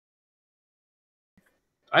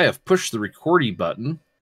I have pushed the recording button.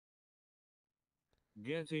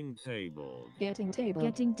 Getting tabled. Getting tabled.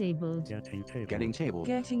 Getting tabled. Getting tabled. Getting tabled.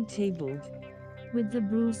 Getting tabled. With the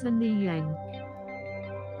Bruce and the Yang.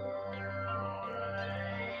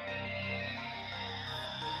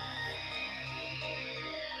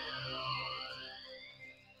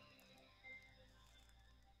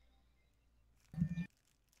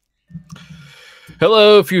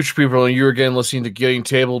 Hello, future people, and you're again listening to Getting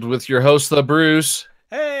Tabled with your host, the Bruce.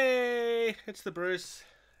 Hey, it's the Bruce.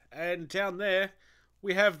 And down there,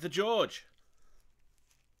 we have the George.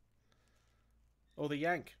 Or the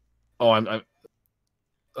Yank. Oh,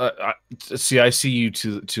 see, I see you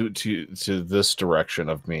to this direction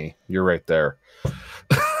of me. You're right there.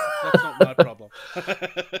 That's not my problem.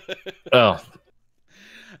 Oh.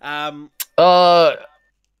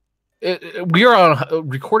 We are on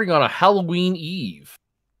recording on a Halloween Eve.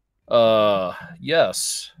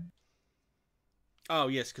 Yes. Oh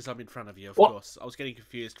yes, because I'm in front of you, of course. I was getting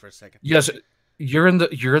confused for a second. Yes, you're in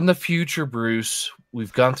the future, Bruce.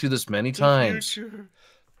 We've gone through this many times.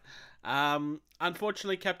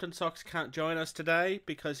 Unfortunately, Captain Socks can't join us today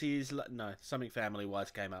because something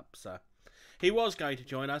family-wise came up. So he was going to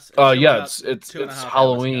join us. Yeah, it's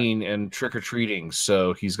Halloween and trick or treating,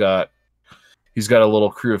 so he's got a little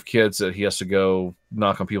crew of kids that he has to go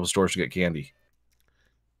knock on people's doors to get candy.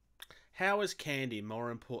 How is candy more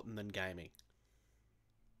important than gaming?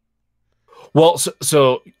 Well,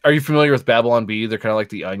 so are you familiar with Babylon Bee? They're kind of like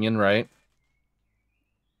the Onion, right?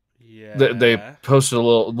 Yeah. They posted a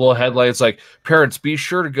little headline. It's like, parents, be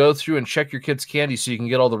sure to go through and check your kids' candy so you can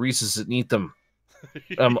get all the Reese's that eat them.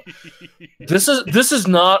 This is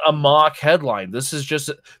not a mock headline.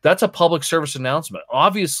 That's a public service announcement.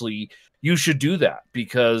 Obviously, you should do that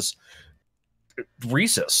because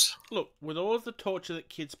Reese's. Look, with all of the torture that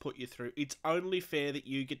kids put you through, it's only fair that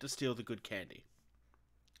you get to steal the good candy.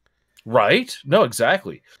 Right? No,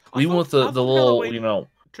 exactly. Even with the little, Halloween,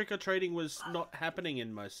 trick-or-treating was not happening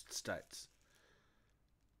in most states.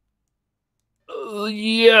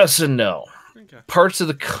 Yes and no. Okay. Parts of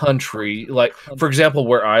the country, like, for example,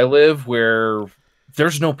 where I live, where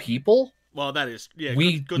there's no people. Well, that is, yeah,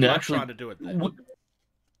 we good luck trying to do it then.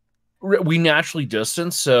 We naturally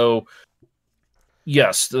distance, so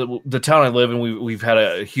yes, the town I live in, we've had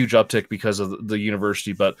a huge uptick because of the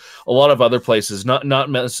university, but a lot of other places, not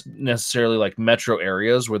necessarily like metro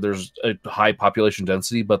areas where there's a high population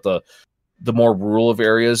density, but the more rural of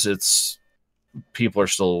areas, it's people are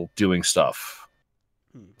still doing stuff.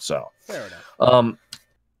 So fair enough.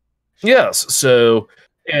 Yes, so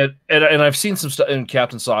and I've seen some stuff in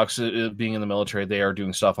Captain Socks being in the military. They are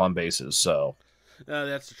doing stuff on bases, so.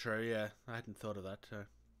 That's true. Yeah, I hadn't thought of that too.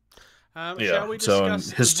 Yeah, so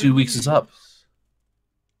his 2 weeks is up.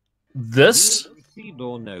 This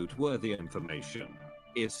Or noteworthy information,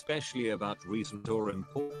 especially about recent or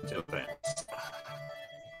important events.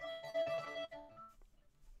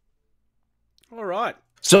 All right.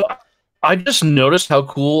 So I just noticed how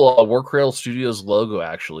cool Wacradle Studios logo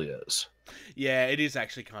actually is. Yeah, it is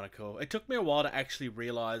actually kind of cool. It took me a while to actually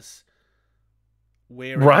realize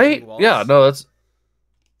where it was. Yeah, no, that's.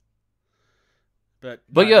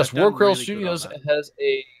 But yes, Wacradle really Studios has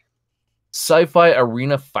a sci-fi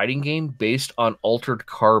arena fighting game based on Altered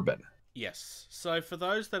Carbon. Yes. So for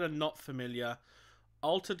those that are not familiar,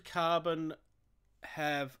 Altered Carbon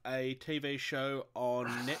have a TV show on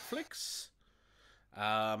Netflix.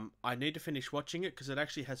 I need to finish watching it because it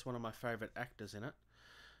actually has one of my favorite actors in it.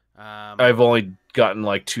 I've only gotten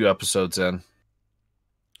like 2 episodes in.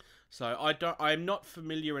 So I'm not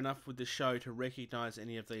familiar enough with the show to recognize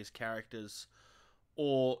any of these characters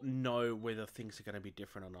or know whether things are going to be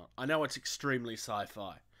different or not. I know it's extremely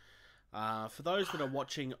sci-fi. For those that are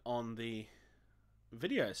watching on the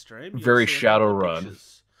video stream, very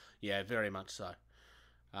Shadowrun. Yeah, very much so.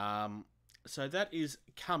 So that is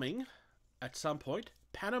coming at some point.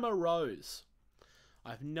 Panama Rose.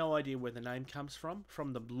 I have no idea where the name comes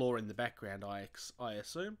from the lore in the background, I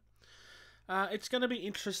assume. It's going to be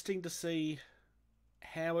interesting to see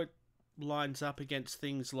how it lines up against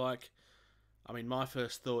things like, I mean, my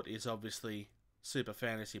first thought is obviously Super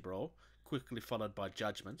Fantasy Brawl, quickly followed by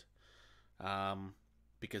Judgment,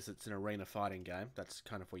 because it's an arena fighting game. That's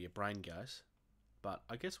kind of where your brain goes. But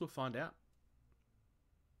I guess we'll find out.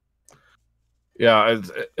 Yeah,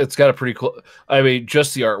 it's got a pretty cool. I mean,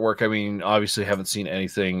 just the artwork. I mean, obviously, haven't seen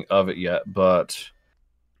anything of it yet, but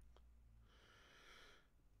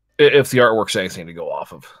if the artwork's anything to go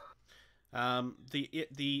off of,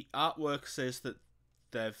 the artwork says that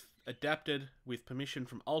they've adapted with permission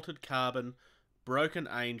from Altered Carbon, Broken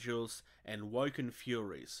Angels, and Woken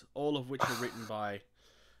Furies, all of which are written by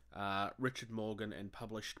Richard Morgan, and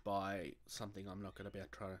published by something I'm not going to be able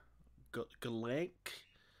to try to... Galank?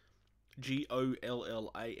 Gollanczz.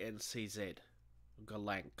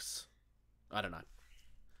 Galanks. I don't know.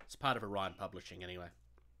 It's part of Orion Publishing anyway.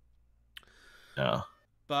 Yeah.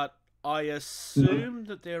 But I assume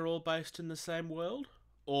that they're all based in the same world?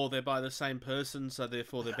 Or they're by the same person, so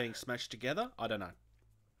therefore they're being smashed together? I don't know.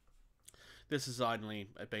 This has only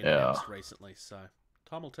been announced recently, so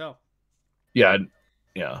time will tell. Yeah.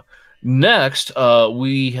 Next,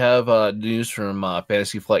 we have news from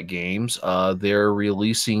Fantasy Flight Games. They're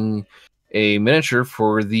releasing a miniature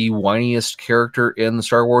for the whiniest character in the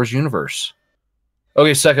Star Wars universe.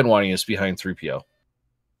 Okay, second whiniest behind 3PO.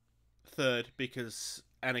 Third, because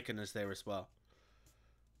Anakin is there as well.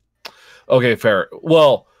 Okay, fair.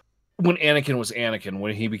 Well, when Anakin was Anakin,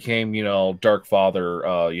 when he became, Dark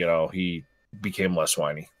Father, he became less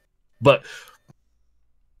whiny. But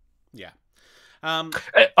yeah.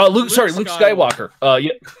 Luke Skywalker.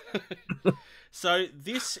 Yeah. So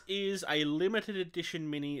this is a limited edition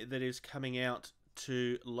mini that is coming out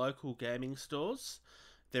to local gaming stores.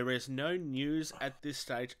 There is no news at this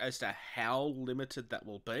stage as to how limited that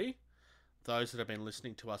will be. Those that have been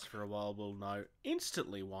listening to us for a while will know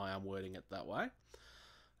instantly why I'm wording it that way.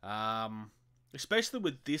 Especially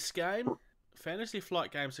with this game, Fantasy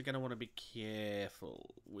Flight Games are going to want to be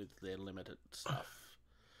careful with their limited stuff.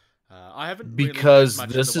 I haven't really heard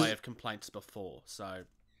much in the way of complaints before,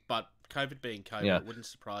 but COVID being COVID, it wouldn't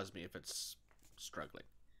surprise me if it's struggling.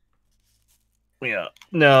 Yeah.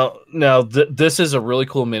 Now, this is a really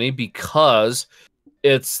cool mini because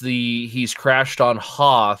he's crashed on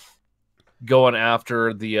Hoth going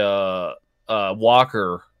after the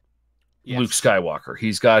Walker, Luke Skywalker.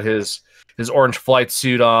 He's got his orange flight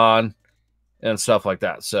suit on and stuff like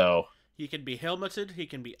that. So he can be helmeted, he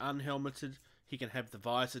can be unhelmeted, he can have the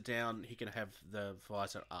visor down, he can have the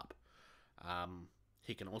visor up.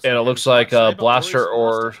 He can also, and it looks like a blaster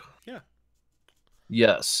or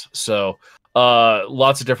yes. So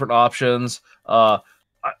lots of different options.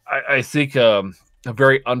 I think a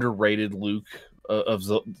very underrated Luke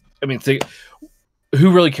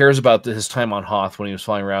who really cares about his time on Hoth when he was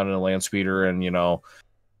flying around in a land speeder and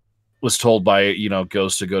was told by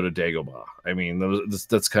Ghost to go to Dagobah. I mean,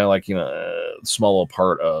 that's kind of like a small little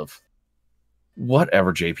part of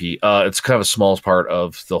whatever, JP. It's kind of a small part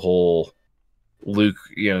of the whole Luke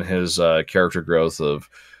and his character growth of,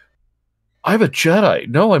 I'm a Jedi.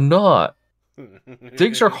 No, I'm not.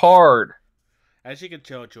 Things are hard. As you can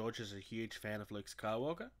tell, George is a huge fan of Luke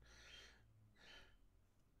Skywalker.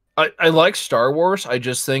 I like Star Wars. I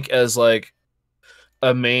just think as like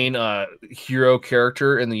a main hero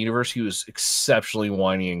character in the universe, he was exceptionally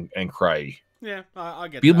whiny and cryy. Yeah, I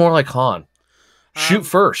get Be that. more like Han. Shoot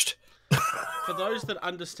first. For those that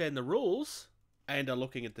understand the rules and are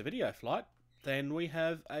looking at the video flight, then we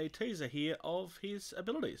have a teaser here of his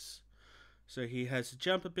abilities. So he has a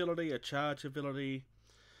jump ability, a charge ability,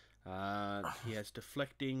 he has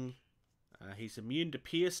deflecting, he's immune to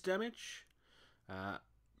pierce damage,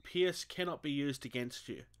 pierce cannot be used against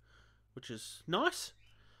you, which is nice,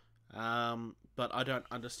 but I don't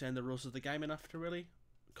understand the rules of the game enough to really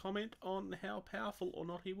comment on how powerful or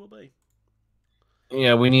not he will be.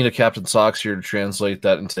 Yeah, we need a Captain Socks here to translate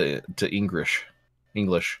that into English.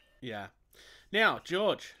 Yeah. Now,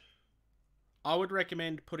 George, I would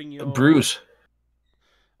recommend putting your... Bruce.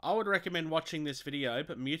 I would recommend watching this video,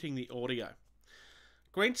 but muting the audio.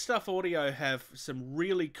 Green Stuff Audio have some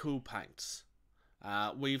really cool paints.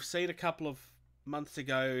 We've seen a couple of months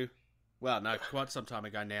ago, well, no, quite some time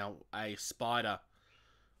ago now, a spider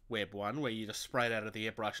web one, where you just spray it out of the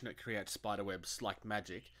airbrush and it creates spider webs like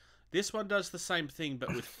magic. This one does the same thing,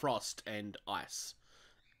 but with frost and ice.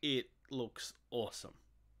 It looks awesome.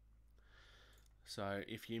 So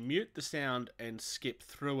if you mute the sound and skip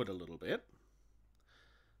through it a little bit,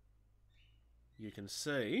 you can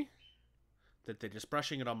see that they're just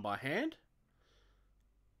brushing it on by hand.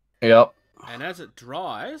 Yep. And as it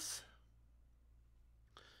dries,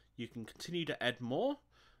 you can continue to add more.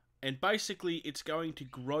 And basically, it's going to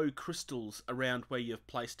grow crystals around where you've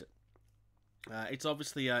placed it. It's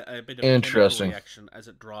obviously a bit of a chemical reaction as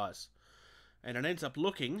it dries. And it ends up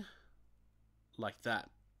looking like that.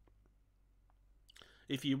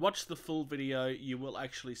 If you watch the full video, you will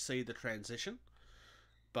actually see the transition.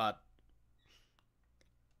 But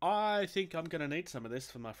I think I'm going to need some of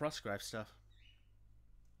this for my Frostgrave stuff.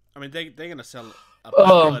 I mean, they're going to sell a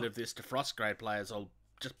buttload of this to Frostgrave players all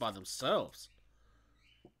just by themselves.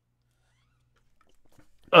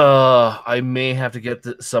 I may have to get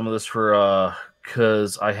some of this for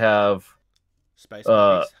because I have Space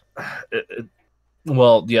Monkeys.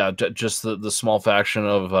 Well, yeah, just the small faction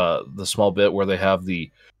of the small bit where they have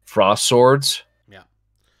the frost swords. Yeah.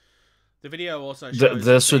 The video also shows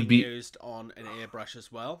This it would being be used on an airbrush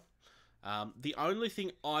as well. The only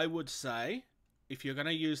thing I would say, if you're going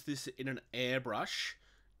to use this in an airbrush,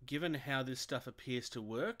 given how this stuff appears to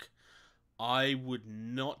work, I would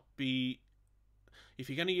not be... If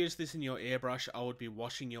you're going to use this in your airbrush, I would be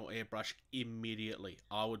washing your airbrush immediately.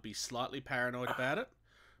 I would be slightly paranoid about it,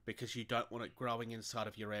 because you don't want it growing inside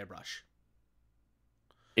of your airbrush.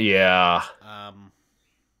 yeah.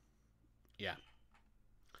 Yeah.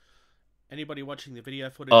 Anybody watching the video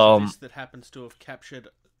footage of this that happens to have captured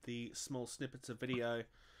the small snippets of video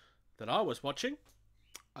that I was watching,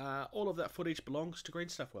 all of that footage belongs to Green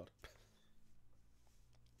Stuff World.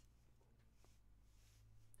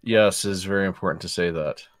 Yes, it's very important to say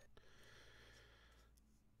that.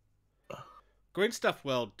 Green Stuff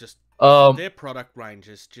World, just their product range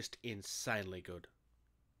is just insanely good.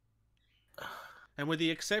 And with the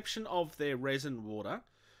exception of their resin water,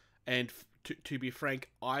 and to be frank,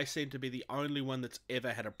 I seem to be the only one that's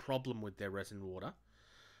ever had a problem with their resin water.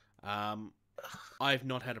 I've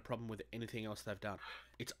not had a problem with anything else they've done.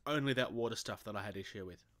 It's only that water stuff that I had issue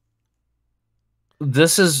with.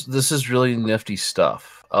 This is really nifty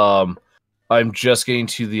stuff. I'm just getting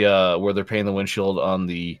to the where they're painting the windshield on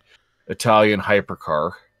the Italian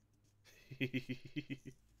hypercar.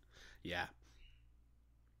 Yeah.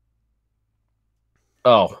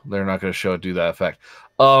 Oh, they're not going to show it do that effect.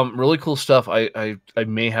 Really cool stuff. I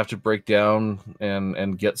may have to break down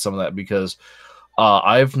and get some of that because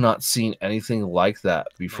I've not seen anything like that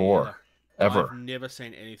before, ever. I've never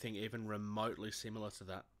seen anything even remotely similar to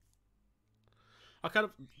that.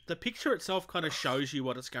 The picture itself kind of shows you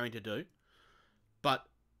what it's going to do, but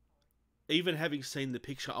even having seen the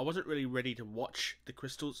picture, I wasn't really ready to watch the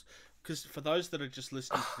crystals, because for those that are just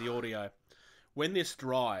listening to the audio, when this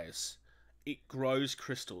dries, it grows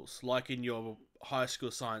crystals, like in your high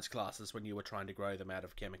school science classes when you were trying to grow them out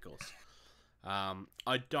of chemicals.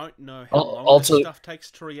 I don't know how long this stuff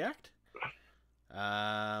takes to react.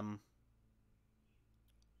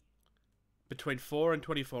 Between 4 and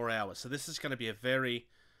 24 hours. So this is going to be a very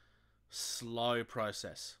slow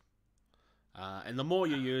process. And the more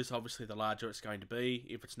you use, obviously, the larger it's going to be.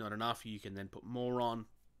 If it's not enough, you can then put more on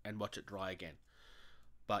and watch it dry again.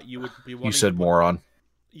 But you would be wanting... You said more on?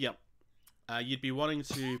 Yep. You'd be wanting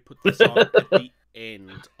to put this on at the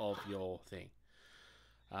end of your thing.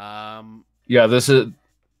 Yeah, this is...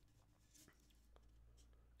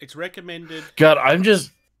 It's recommended... God, I'm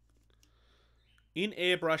just... In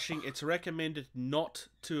airbrushing, it's recommended not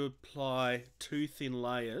to apply too thin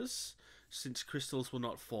layers, since crystals will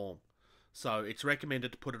not form. So it's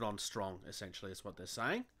recommended to put it on strong, essentially, is what they're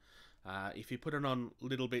saying. If you put it on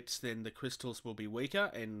little bits, then the crystals will be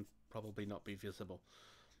weaker and probably not be visible.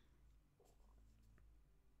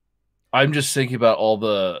 I'm just thinking about all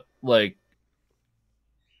the, like,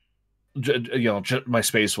 my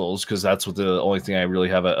space wolves, because that's what the only thing I really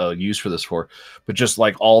have a use for this for. But just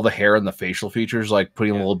like all the hair and the facial features, like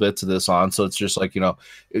putting a little bits of this on, so it's just like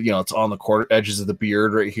it's on the corner edges of the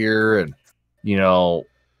beard right here, and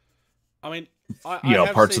I mean, I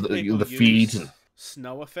have parts seen of the people feet use and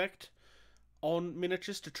snow effect on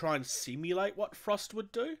miniatures to try and simulate what frost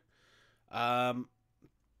would do.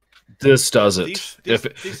 This does it.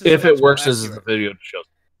 If it works as the video shows.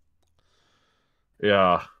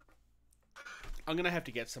 Yeah. I'm going to have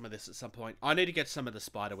to get some of this at some point. I need to get some of the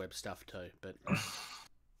spiderweb stuff too, but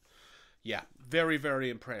yeah, very, very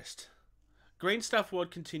impressed. Green Stuff World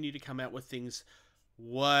continue to come out with things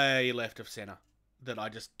way left of center that I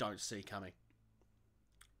just don't see coming.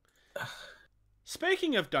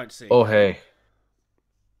 Speaking of don't see coming, hey.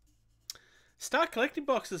 Start collecting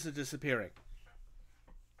boxes are disappearing.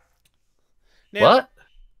 Now, what?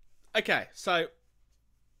 Okay, so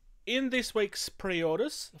in this week's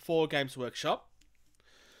pre-orders for Games Workshop,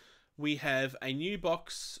 we have a new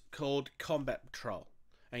box called Combat Patrol.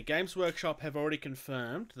 And Games Workshop have already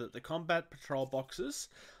confirmed that the Combat Patrol boxes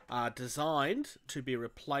are designed to be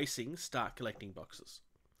replacing Start Collecting boxes.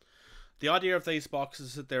 The idea of these boxes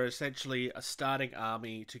is that they're essentially a starting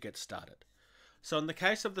army to get started. So in the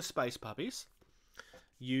case of the Space Puppies,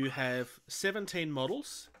 you have 17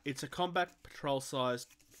 models. It's a Combat Patrol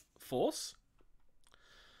sized force.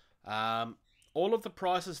 All of the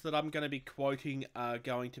prices that I'm going to be quoting are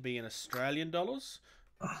going to be in Australian dollars.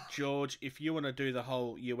 George, if you want to do the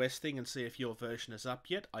whole US thing and see if your version is up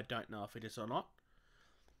yet, I don't know if it is or not.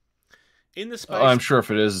 In the space, I'm sure if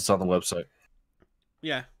it is, it's on the website.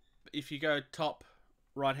 Yeah, if you go top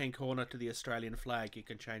right-hand corner to the Australian flag, you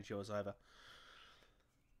can change yours over.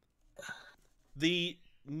 The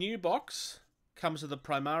new box comes with a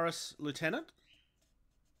Primaris Lieutenant.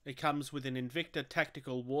 It comes with an Invicta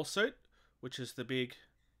Tactical Warsuit, which is the big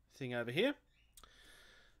thing over here.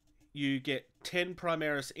 You get 10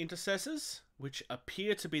 Primaris Intercessors, which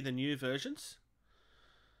appear to be the new versions,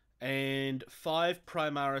 and 5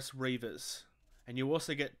 Primaris Reavers. And you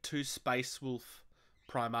also get 2 Space Wolf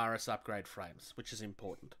Primaris upgrade frames, which is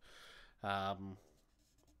important.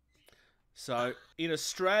 So, in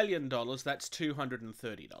Australian dollars, that's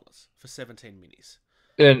 $230 for 17 minis.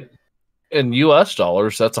 In US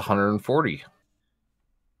dollars, that's 140.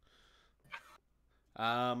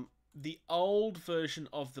 The old version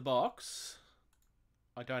of the box,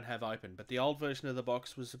 I don't have open, but the old version of the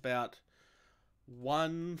box was about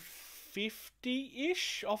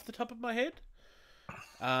 150-ish off the top of my head.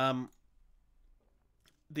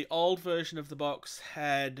 The old version of the box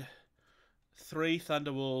had 3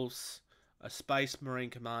 Thunderwolves, a Space Marine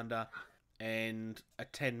Commander, and a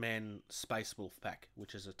 10-man Space Wolf pack,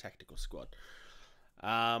 which is a tactical squad.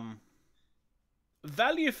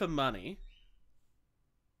 Value for money,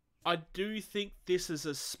 I do think this is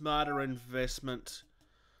a smarter investment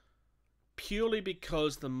purely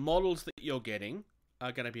because the models that you're getting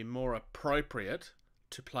are going to be more appropriate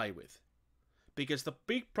to play with. Because the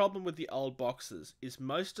big problem with the old boxes is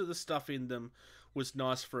most of the stuff in them was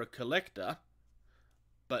nice for a collector,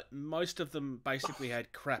 but most of them basically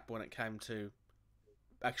had crap when it came to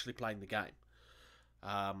actually playing the game.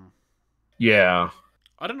 Yeah.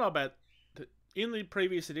 I don't know about... In the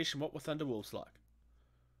previous edition, what were Thunderwolves like?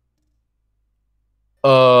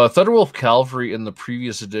 Thunderwolf Cavalry in the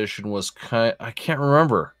previous edition was I can't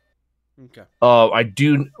remember. Okay. I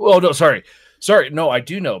do. Oh no, sorry. No, I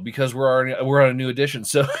do know because we're on a new edition.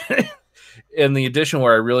 So, in the edition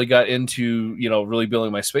where I really got into really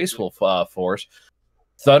building my Space Wolf force,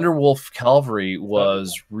 Thunderwolf Cavalry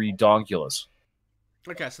was redonkulous.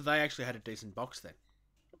 Okay, so they actually had a decent box then.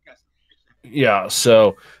 Yeah.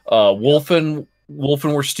 So, Wolfen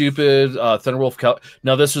were stupid. Thunderwolf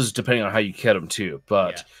now this was depending on how you kit them too,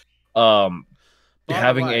 but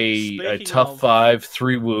having a tough 5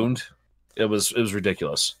 3 wound, it was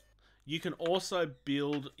ridiculous. You can also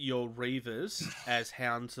build your Reavers as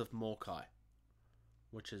Hounds of Morkai,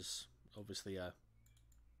 which is obviously a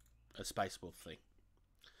Space Wolf thing.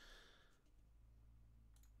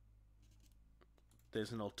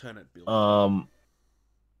 There's an alternate build.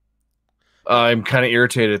 I'm kind of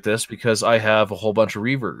irritated at this because I have a whole bunch of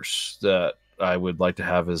Reavers that I would like to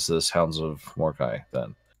have as this Hounds of Morkai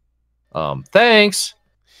then. Thanks!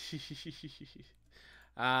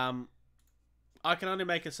 I can only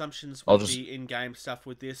make assumptions with the in-game stuff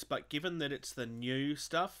with this, but given that it's the new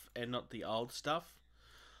stuff and not the old stuff,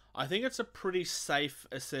 I think it's a pretty safe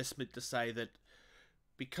assessment to say that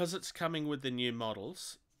because it's coming with the new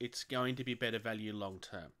models, it's going to be better value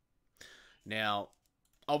long-term. Now,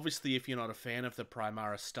 obviously, if you're not a fan of the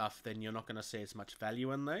Primaris stuff, then you're not going to see as much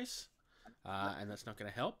value in these, and that's not going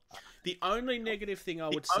to help. The only negative thing I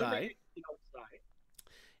would say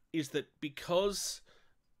is that because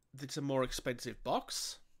it's a more expensive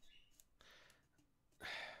box,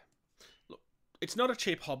 look, it's not a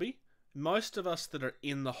cheap hobby. Most of us that are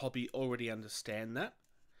in the hobby already understand that.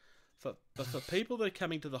 But for people that are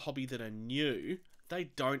coming to the hobby that are new, they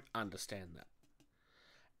don't understand that.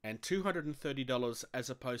 And $230 as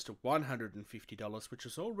opposed to $150, which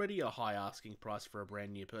is already a high asking price for a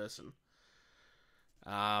brand new person,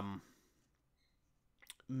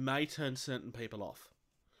 may turn certain people off.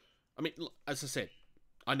 I mean, as I said,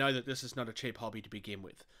 I know that this is not a cheap hobby to begin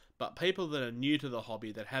with, but people that are new to the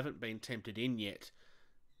hobby that haven't been tempted in yet,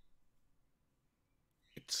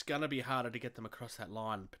 it's going to be harder to get them across that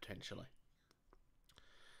line, potentially.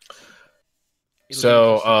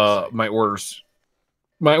 So, my order's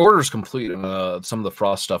complete, and some of the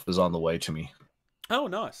Frost stuff is on the way to me. Oh,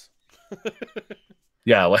 nice.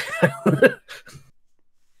 Yeah.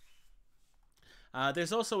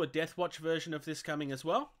 There's also a Death Watch version of this coming as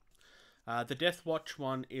well. The Death Watch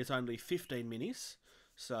one is only 15 minis,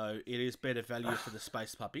 so it is better value for the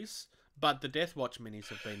space puppies. But the Death Watch minis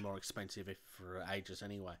have been more expensive for ages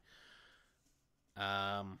anyway.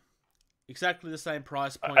 Exactly the same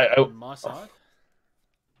price point on my side.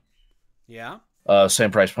 Yeah.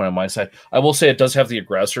 Same price point on my side. I will say it does have the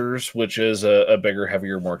aggressors, which is a bigger,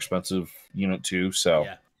 heavier, more expensive unit too. So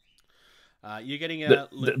yeah, you're getting a.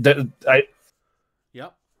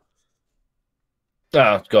 Yep.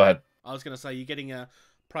 Go ahead. I was going to say you're getting a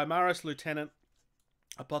Primaris Lieutenant,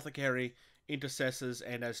 Apothecary, Intercessors,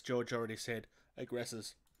 and as George already said,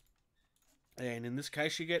 aggressors. And in this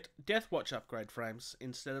case, you get Death Watch upgrade frames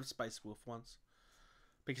instead of Space Wolf ones,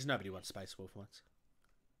 because nobody wants Space Wolf ones.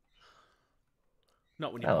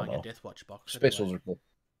 Not when I you're don't buying a know. Deathwatch box. Space anyway. Wolves are cool.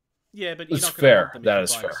 Yeah, but you're It's not going to fair. want them if That you're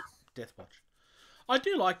is buying fair. Deathwatch. I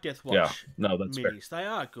do like Deathwatch Yeah, no, that's fair. minis. They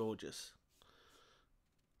are gorgeous.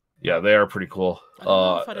 Yeah, they are pretty cool. I don't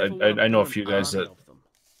know if I'd ever want to I know a build few an guys army that. of them.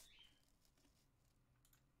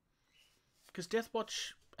 Because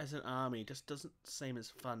Deathwatch as an army just doesn't seem as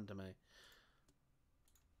fun to me.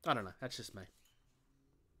 I don't know. That's just me.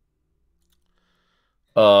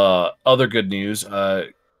 Other good news.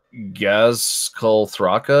 Gazkul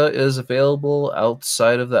Thraka is available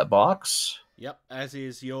outside of that box. Yep, as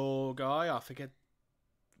is your guy. I forget.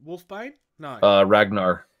 Wolfbane? No.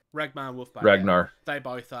 Ragnar. Ragnar and Wolfbane. Ragnar. Yeah, they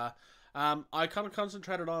both are. I kind of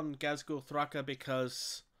concentrated on Gazgul Thraka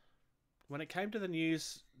because when it came to the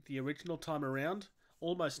news the original time around,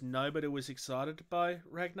 almost nobody was excited by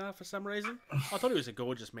Ragnar for some reason. I thought it was a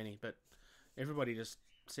gorgeous mini, but everybody just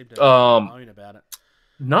seemed to moan about it.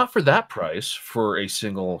 Not for that price for a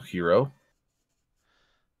single hero.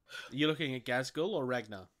 You're looking at Gazgul or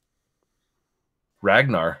Ragnar?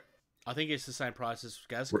 Ragnar. I think it's the same price as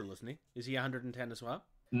Gazgul, isn't he? Is he 110 as well?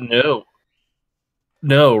 No,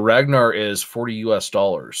 Ragnar is $40 US,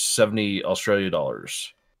 70 Australia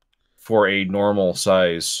dollars for a normal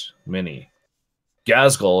size mini.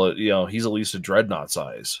 Gazgul, he's at least a dreadnought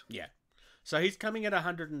size. Yeah. So he's coming at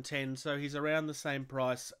 110, so he's around the same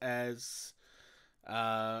price as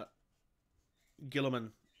Gilliman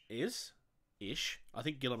is. Ish. I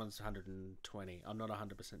think Gilliman's 120. I'm not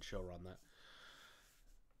 100% sure on that.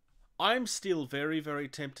 I'm still very, very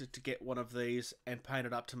tempted to get one of these and paint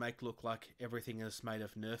it up to make it look like everything is made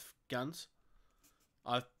of Nerf guns.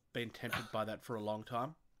 I've been tempted by that for a long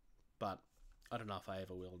time, but I don't know if I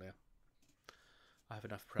ever will now. I have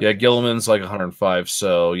enough projects. Yeah, Gilliman's like 105,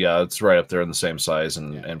 so yeah, it's right up there in the same size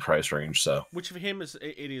and price range. So, which for him it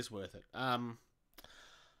is worth it.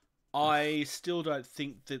 I still don't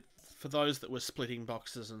think that for those that were splitting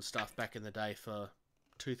boxes and stuff back in the day for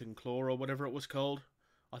Tooth and Claw or whatever it was called,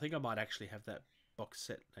 I think I might actually have that box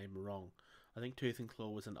set name wrong. I think Tooth and Claw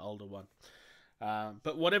was an older one.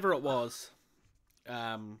 But whatever it was,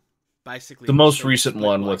 basically... The most recent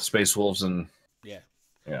one with Space Wolves and... Yeah.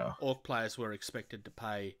 Orc players were expected to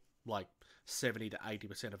pay like 70 to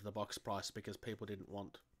 80% of the box price because people didn't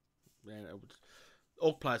want...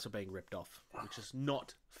 Orc players were being ripped off, which is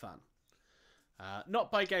not fun.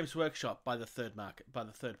 Not by Games Workshop, by the third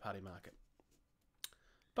party market.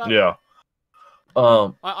 But yeah.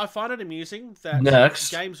 I find it amusing that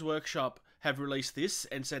Games Workshop have released this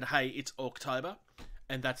and said, hey, it's October,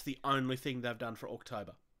 and that's the only thing they've done for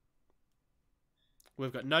October.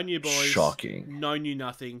 We've got no new boys, shocking, no new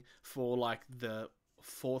nothing for like the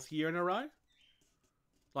 4th year in a row.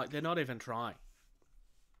 Like, they're not even trying.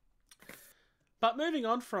 But moving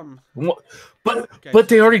on from... But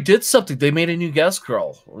they already did something. They made a new guest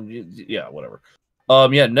girl. Yeah, whatever.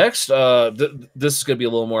 Next, this is going to be a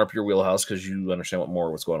little more up your wheelhouse because you understand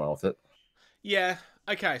what's going on with it. Yeah.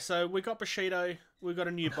 Okay, so we got Bushido. We've got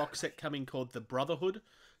a new box set coming called The Brotherhood.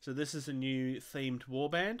 So this is a new themed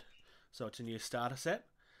warband. So it's a new starter set.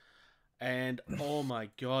 And, oh my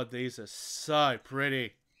god, these are so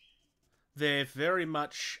pretty. They're very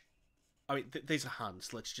much... I mean, these are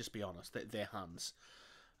Huns, let's just be honest. They're Huns.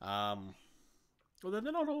 Well, they're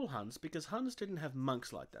not all Huns, because Huns didn't have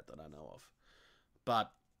monks like that I know of.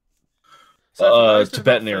 But... So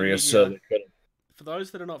Tibetan areas, so... For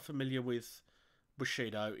those that are not familiar with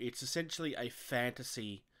Bushido, it's essentially a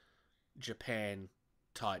fantasy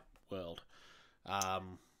Japan-type world.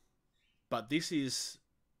 But this is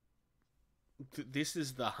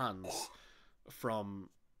the Huns from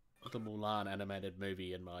the Mulan animated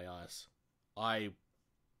movie in my eyes. I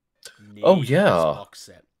need this box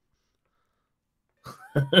set.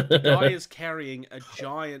 The guy is carrying a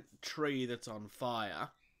giant tree that's on fire.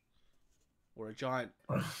 Or a giant...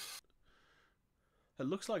 It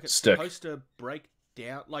looks like it's supposed to break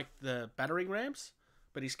down, like the battering rams,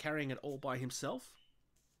 but he's carrying it all by himself.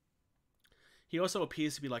 He also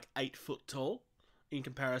appears to be like 8 foot tall in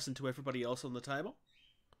comparison to everybody else on the table.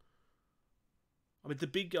 I mean, the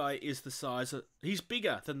big guy is the size of... He's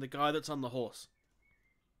bigger than the guy that's on the horse.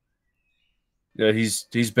 Yeah, he's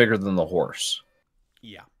bigger than the horse.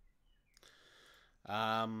 Yeah.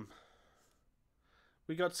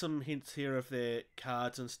 We got some hints here of their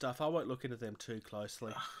cards and stuff. I won't look into them too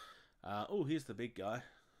closely. Oh, here's the big guy,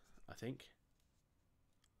 I think.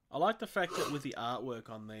 I like the fact that with the artwork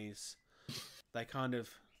on these, they kind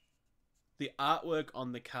of... The artwork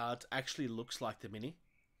on the cards actually looks like the mini.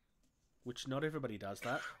 Which not everybody does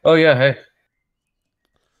that. Oh, yeah, hey.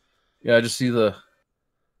 Yeah, I just see the...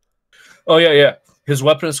 Oh, yeah. His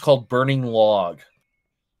weapon is called Burning Log.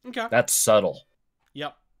 Okay. That's subtle.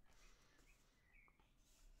 Yep.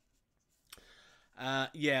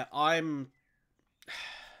 Yeah, I've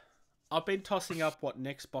been tossing up what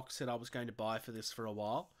next box set I was going to buy for this for a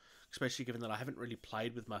while, especially given that I haven't really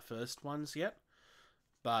played with my first ones yet.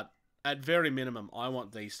 But at very minimum, I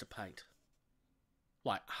want these to paint.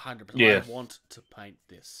 Like 100%. Yeah. I want to paint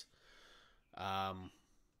this.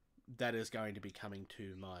 That is going to be coming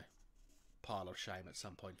to my pile of shame at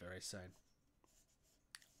some point very soon.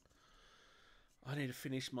 I need to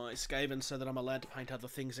finish my Skaven so that I'm allowed to paint other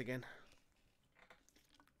things again.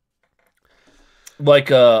 Like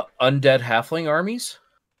undead halfling armies?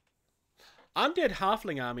 Undead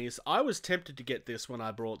Halfling armies, I was tempted to get this when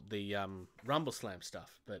I brought the Rumble Slam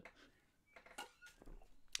stuff, but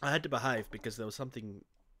I had to behave because there was something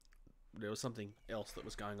else that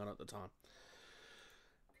was going on at the time.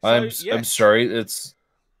 So, I'm sorry, there's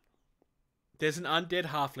an Undead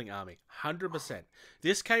Halfling army, 100%.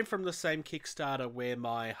 This came from the same Kickstarter where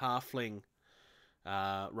my Halfling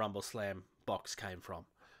Rumble Slam box came from,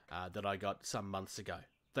 that I got some months ago.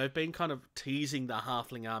 They've been kind of teasing the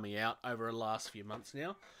Halfling army out over the last few months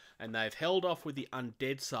now, and they've held off with the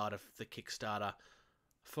Undead side of the Kickstarter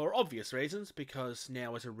for obvious reasons, because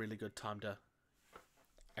now is a really good time to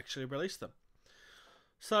actually release them.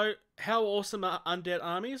 So, how awesome are Undead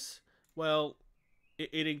armies? Well,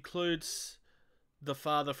 it includes the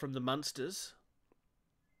father from the Munsters.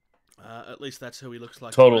 At least that's who he looks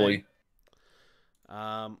like. totally.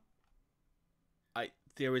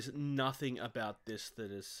 There is nothing about this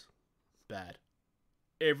that is bad.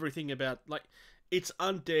 Everything about, like, it's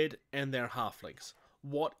undead and they're halflings.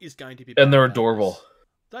 What is going to be bad And they're about adorable. this?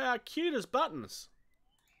 They are cute as buttons.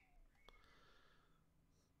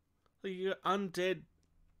 You got undead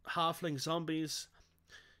halfling zombies.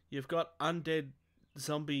 You've got undead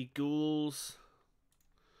zombie ghouls.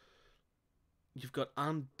 You've got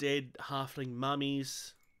undead halfling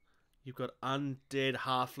mummies. You've got undead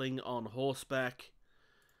halfling on horseback.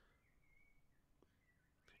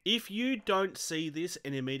 If you don't see this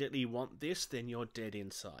and immediately want this, then you're dead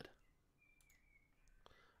inside.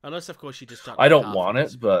 Unless, of course, you just don't. I don't want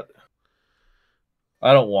it, but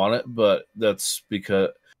that's because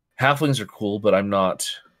halflings are cool, but I'm not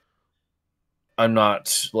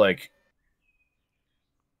like,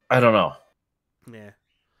 I don't know. Yeah.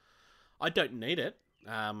 I don't need it.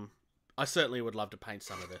 I certainly would love to paint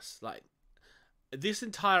some of this. Like, this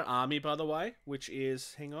entire army, by the way, which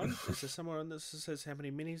is, hang on, is there somewhere on this that says how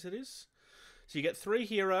many minis it is? So you get 3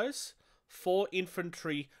 heroes, 4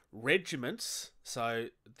 infantry regiments. So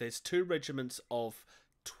there's 2 regiments of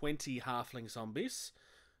 20 halfling zombies,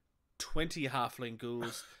 20 halfling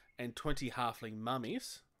ghouls, and 20 halfling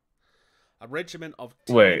mummies. A regiment of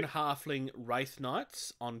 10 halfling wraith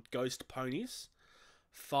knights on ghost ponies,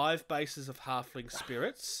 5 bases of halfling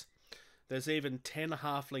spirits. There's even 10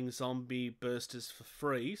 halfling zombie bursters for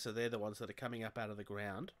free, so they're the ones that are coming up out of the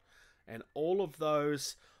ground. And all of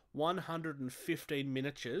those 115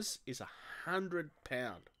 miniatures is £100.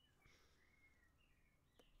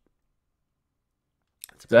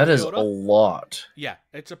 That is a lot. Yeah,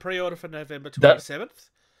 it's a pre-order for November 27th.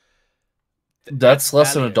 That's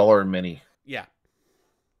less than $1 a mini. Yeah.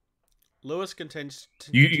 Lewis continues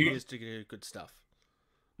to do good stuff.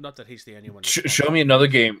 Not that he's the only one. Show me another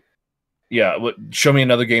game. Yeah, show me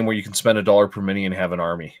another game where you can spend $1 per mini and have an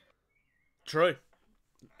army. True.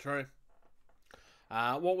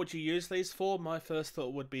 What would you use these for? My first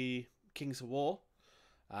thought would be Kings of War.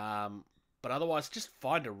 But otherwise, just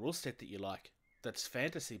find a rule set that you like that's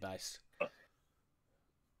fantasy based.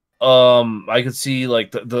 I could see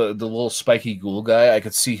like the little spiky ghoul guy. I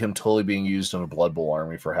could see him totally being used in a Blood Bowl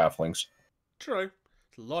army for halflings. True.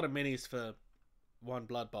 It's a lot of minis for one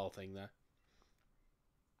Blood Bowl thing, though.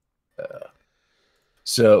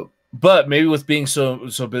 But maybe with being so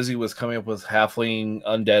busy with coming up with halfling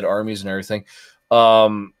undead armies and everything,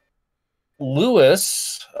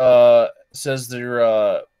 Lewis says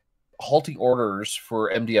they're halting orders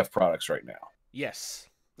for MDF products right now. Yes,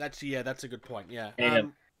 that's a good point. Yeah,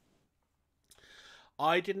 and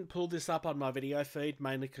I didn't pull this up on my video feed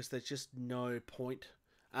mainly because there's just no point.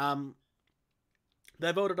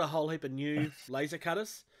 They've ordered a whole heap of new laser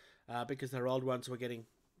cutters because their old ones were getting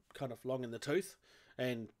kind of long in the tooth,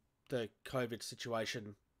 and the COVID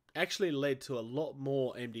situation actually led to a lot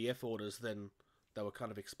more MDF orders than they were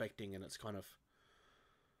kind of expecting, and it's kind of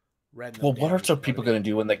ran them well, what down are some people going to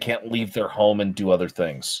do when they can't leave their home and do other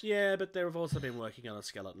things? Yeah, but they've also been working on a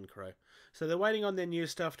skeleton crew, so they're waiting on their new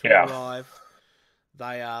stuff to arrive.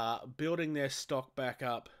 They are building their stock back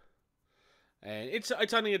up, and it's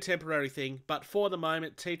only a temporary thing. But for the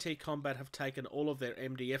moment, TT Combat have taken all of their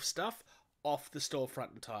MDF stuff off the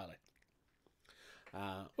storefront entirely,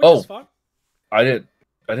 which is fine. I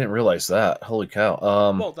I didn't realize that. Holy cow.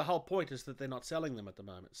 Well, the whole point is that they're not selling them at the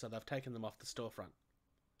moment, so they've taken them off the storefront.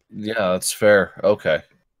 Yeah, that's fair. Okay.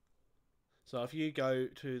 So if you go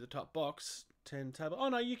to the top box, 10 table... Oh,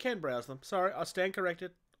 no, you can browse them. Sorry, I stand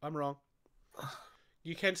corrected. I'm wrong.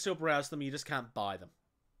 You can still browse them, you just can't buy them.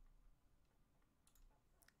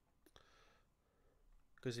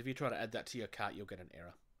 Because if you try to add that to your cart, you'll get an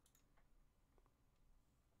error.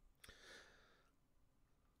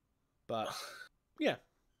 But, yeah.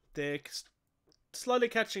 They're slowly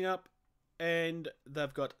catching up, and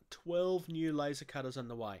they've got 12 new laser cutters on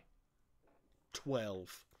the way.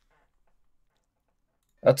 12.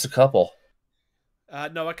 That's a couple.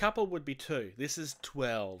 No, a couple would be 2. This is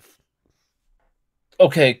 12.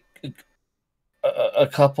 Okay. A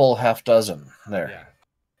couple, half dozen there.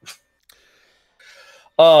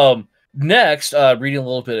 Yeah. Next, reading a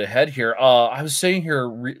little bit ahead here, I was sitting here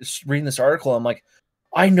reading this article. I'm like,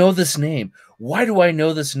 I know this name. Why do I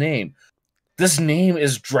know this name? This name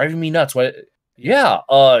is driving me nuts. Why? Yeah.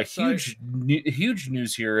 Huge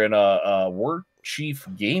news here in War Chief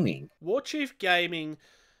Gaming. War Chief Gaming.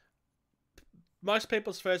 Most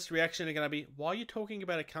people's first reaction are going to be, why are you talking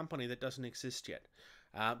about a company that doesn't exist yet?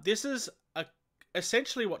 This is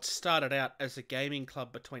essentially what started out as a gaming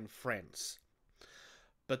club between friends.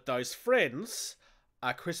 But those friends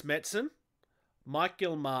are Chris Metzen, Mike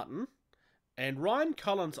Gilmartin, and Ryan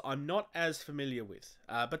Collins I'm not as familiar with.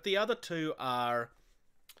 But the other two are...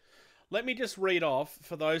 Let me just read off,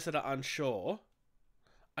 for those that are unsure,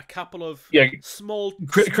 a couple of small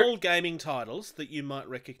gaming titles that you might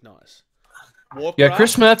recognise. Warcraft, yeah,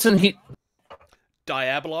 Chris Metzen,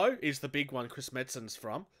 Diablo is the big one Chris Metzen's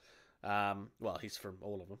from. Well, he's from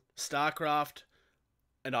all of them. StarCraft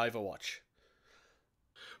and Overwatch.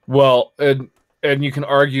 Well, and you can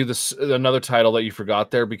argue this another title that you forgot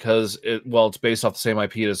there because it's based off the same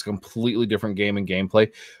IP. It's a completely different game and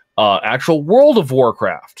gameplay. Actual World of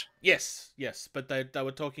Warcraft. Yes, but they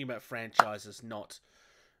were talking about franchises, not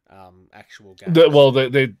actual games.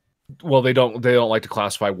 They don't like to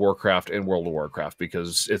classify Warcraft and World of Warcraft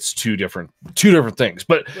because it's two different things.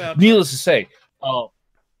 But needless to say,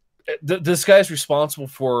 this guy's responsible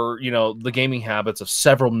for the gaming habits of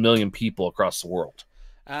several million people across the world.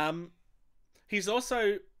 He's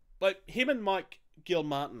also him and Mike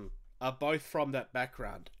Gilmartin are both from that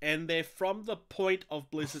background, and they're from the point of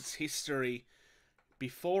Blizzard's history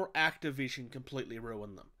before Activision completely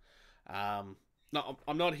ruined them. No,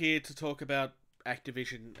 I'm not here to talk about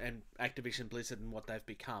Activision Blizzard and what they've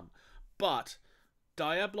become, but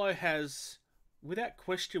Diablo has, without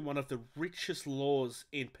question, one of the richest lores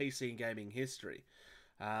in PC and gaming history.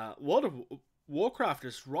 World of Warcraft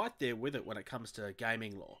is right there with it when it comes to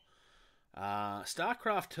gaming lore.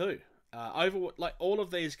 StarCraft 2, all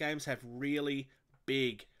of these games have really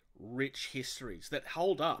big, rich histories that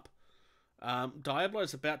hold up. Diablo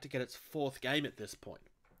is about to get its 4th game at this point.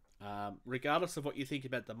 Regardless of what you think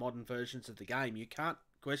about the modern versions of the game, you can't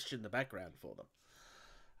question the background for them.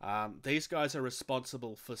 These guys are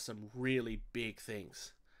responsible for some really big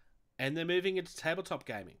things. And they're moving into tabletop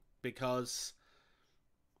gaming because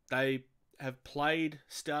they have played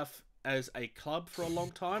stuff as a club for a long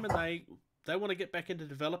time, and they want to get back into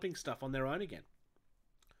developing stuff on their own again.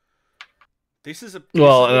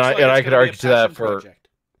 I could argue to that project.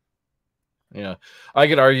 Yeah, I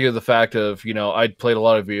could argue the fact of I played a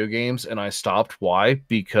lot of video games and I stopped. Why?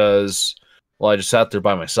 Because I just sat there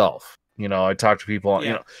by myself. I talked to people.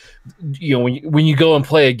 When you go and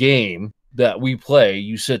play a game that we play,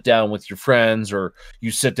 you sit down with your friends or you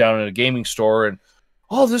sit down in a gaming store and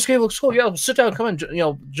this game looks cool. Yeah, sit down, come in,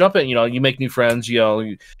 jump in. You make new friends.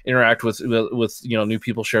 You interact with new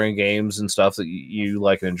people sharing games and stuff that you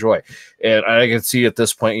like and enjoy. And I can see at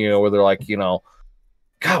this point, where they're like,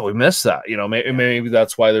 God, we missed that. Maybe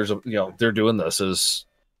that's why there's they're doing this is,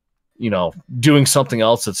 doing something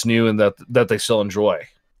else that's new and that they still enjoy.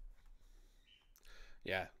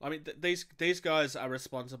 Yeah, I mean these guys are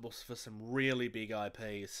responsible for some really big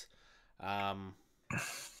IPs.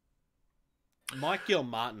 Mike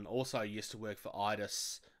Gilmartin also used to work for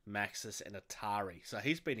Eidos, Maxis, and Atari, so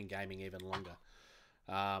he's been in gaming even longer.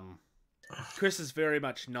 Chris is very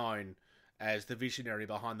much known as the visionary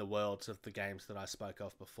behind the worlds of the games that I spoke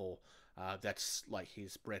of before. That's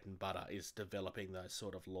his bread and butter, is developing those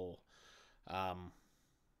sort of lore. I'm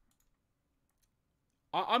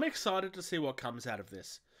excited to see what comes out of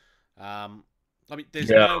this. There's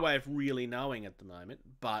no way of really knowing at the moment,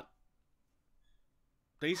 but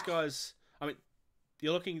these guys...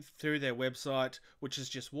 you're looking through their website, which is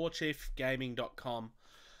just warchiefgaming.com.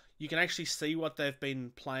 You can actually see what they've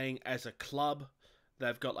been playing as a club.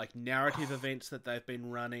 They've got narrative events that they've been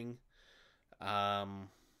running. They're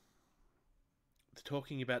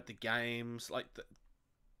talking about the games. Like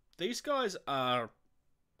these guys are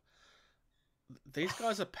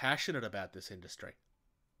passionate about this industry,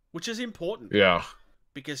 which is important. Yeah.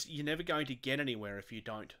 Because you're never going to get anywhere if you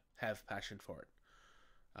don't have passion for it.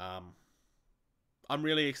 I'm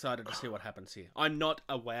really excited to see what happens here. I'm not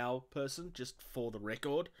a WoW person, just for the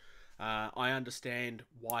record. I understand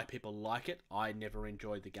why people like it. I never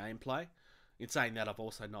enjoyed the gameplay. In saying that, I've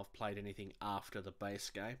also not played anything after the base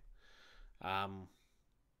game.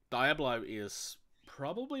 Diablo is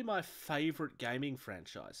probably my favourite gaming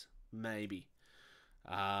franchise. Maybe.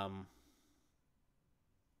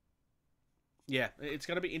 Yeah, it's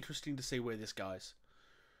going to be interesting to see where this goes.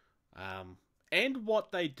 And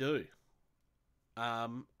what they do.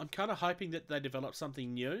 I'm kind of hoping that they develop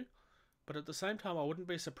something new, but at the same time, I wouldn't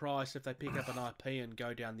be surprised if they pick up an IP and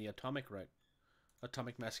go down the Atomic route.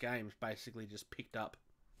 Atomic Mass Games basically just picked up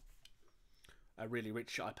a really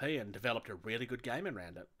rich IP and developed a really good game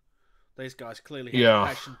around it. These guys clearly have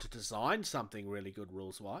the passion to design something really good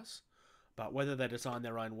rules-wise, but whether they design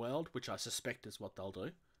their own world, which I suspect is what they'll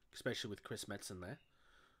do, especially with Chris Metzen there,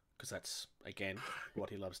 because that's, again,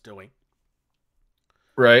 what he loves doing.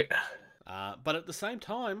 Right. But at the same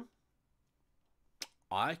time,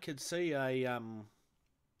 I could see a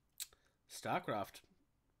StarCraft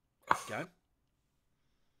game.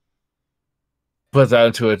 Put that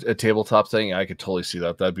into a tabletop thing. I could totally see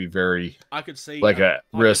that. That'd be very. I could see like a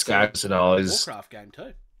risk action always. Warcraft game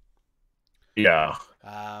too. Yeah.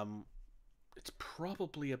 It's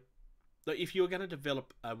probably if you were going to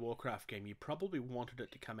develop a Warcraft game, you probably wanted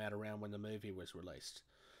it to come out around when the movie was released.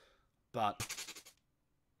 But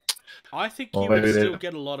I think you would still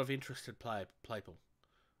get a lot of interested people.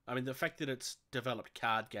 I mean, the fact that it's developed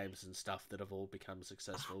card games and stuff that have all become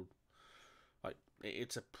successful, like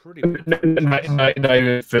it's a pretty not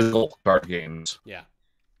even physical card games. Yeah.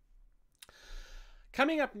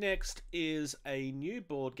 Coming up next is a new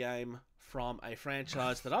board game from a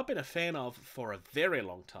franchise that I've been a fan of for a very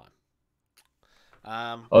long time.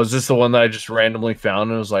 Is this the one that I just randomly found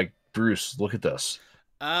and was like, Bruce, look at this?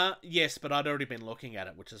 Yes, but I'd already been looking at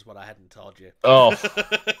it, which is what I hadn't told you. Oh.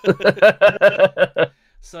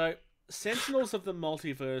 So, Sentinels of the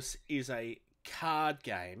Multiverse is a card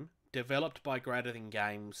game developed by Greater Than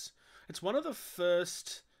Games. It's one of the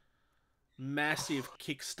first massive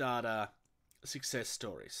Kickstarter success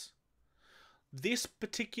stories. This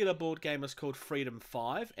particular board game is called Freedom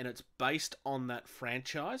 5, and it's based on that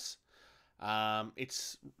franchise.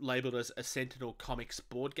 It's labelled as a Sentinel Comics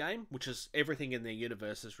board game, which is everything in their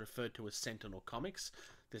universe is referred to as Sentinel Comics.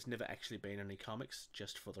 There's never actually been any comics,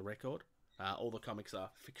 just for the record. All the comics are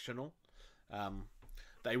fictional.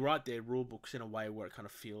 They write their rule books in a way where it kind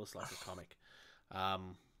of feels like a comic.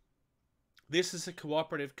 This is a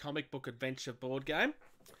cooperative comic book adventure board game,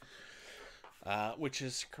 which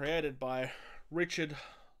is created by Richard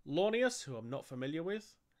Launius, who I'm not familiar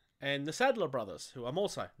with, and the Sadler brothers, who I'm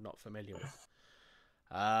also not familiar with.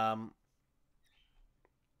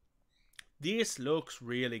 This looks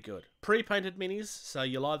really good. Pre-painted minis, so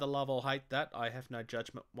you'll either love or hate that. I have no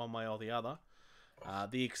judgment one way or the other.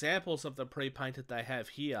 The examples of the pre-painted they have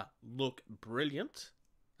here look brilliant.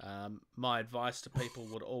 My advice to people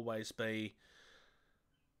would always be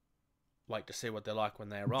wait to see what they're like when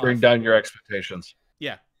they arrive. Bring down your expectations.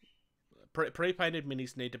 Yeah. Pre-painted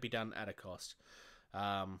minis need to be done at a cost.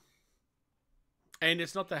 And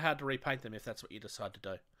it's not that hard to repaint them if that's what you decide to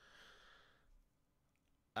do.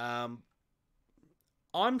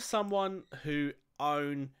 I'm someone who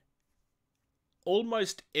own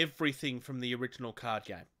almost everything from the original card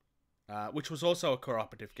game, which was also a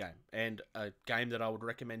cooperative game, and a game that I would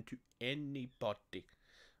recommend to anybody.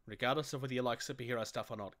 Regardless of whether you like superhero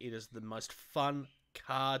stuff or not, it is the most fun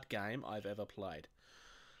card game I've ever played.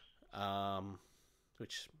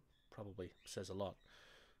 Which probably says a lot.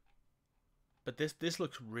 But this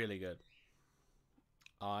looks really good.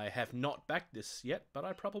 I have not backed this yet, but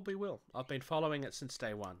I probably will. I've been following it since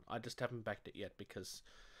day one. I just haven't backed it yet because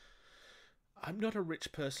I'm not a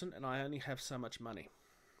rich person and I only have so much money.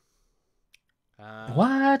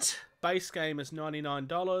 What? Base game is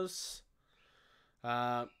 $99,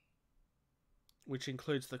 which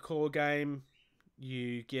includes the core game.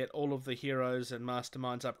 You get all of the heroes and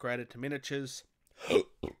masterminds upgraded to miniatures.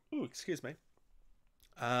 Ooh, excuse me.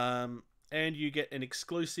 And you get an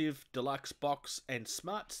exclusive deluxe box and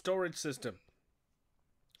smart storage system.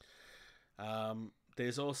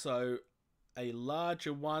 There's also a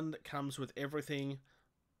larger one that comes with everything,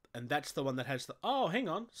 and that's the one that has the... Oh, hang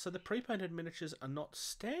on. So the pre-painted miniatures are not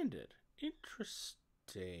standard.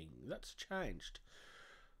 Interesting. That's changed.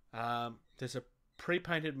 There's a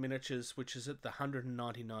pre-painted miniatures, which is at the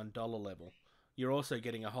 $199 level. You're also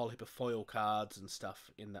getting a whole heap of foil cards and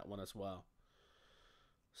stuff in that one as well.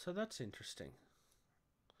 So that's interesting.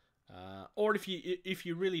 Or if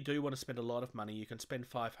you really do want to spend a lot of money, you can spend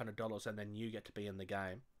 $500 and then you get to be in the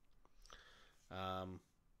game.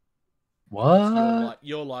 What?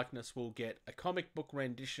 Your likeness will get a comic book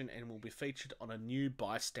rendition and will be featured on a new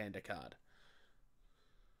bystander card.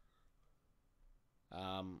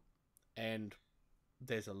 And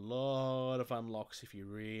there's a lot of unlocks if you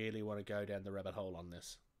really want to go down the rabbit hole on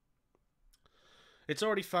this. It's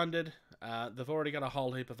already funded. They've already got a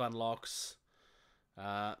whole heap of unlocks.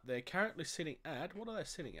 They're currently sitting at... What are they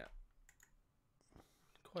sitting at?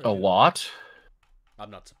 Quite A lot? I'm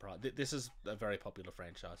not surprised. This is a very popular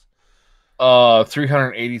franchise.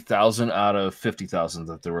 380,000 out of 50,000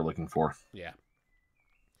 that they were looking for. Yeah.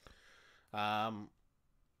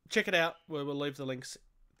 Check it out. We'll leave the links.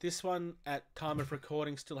 This one, at time of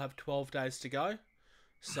recording, still have 12 days to go.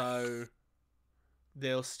 So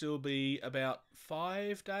there'll still be about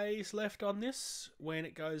 5 days left on this when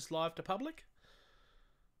it goes live to public.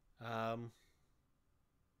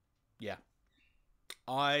 Yeah.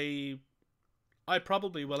 I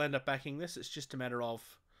probably will end up backing this. It's just a matter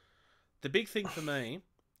of... The big thing for me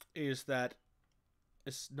is that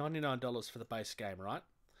it's $99 for the base game, right?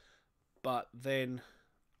 But then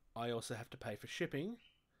I also have to pay for shipping.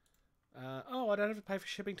 I don't have to pay for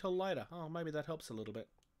shipping till later. Oh, maybe that helps a little bit.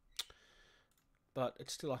 But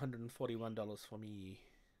it's still $141 for me.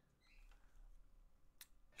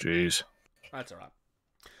 Jeez. That's alright.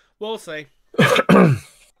 We'll see.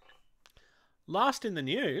 Last in the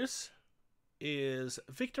news is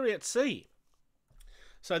Victory at Sea.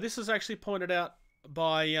 So this is actually pointed out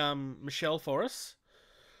by Michelle for us.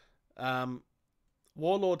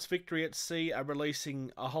 Warlords Victory at Sea are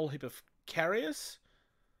releasing a whole heap of carriers,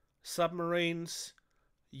 submarines,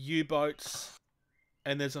 U-boats,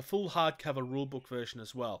 and there's a full hardcover rulebook version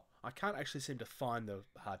as well. I can't actually seem to find the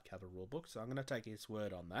hardcover rulebook, so I'm going to take his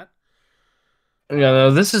word on that. Yeah,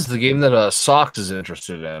 no, this is the game that Socked is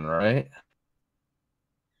interested in, right?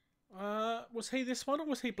 Was he this one or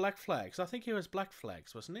was he Black Flags? I think he was Black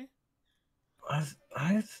Flags, wasn't he?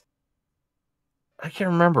 I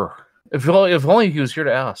can't remember. If only he was here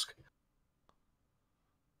to ask.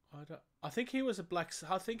 I think he was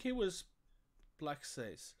I think he was Black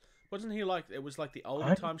Seas. Wasn't he like... It was like the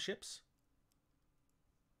older time ships?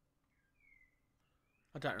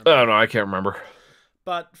 I don't remember. Oh, no, I can't remember.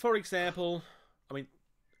 But, for example... I mean,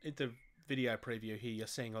 in the video preview here, you're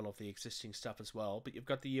seeing all of the existing stuff as well. But you've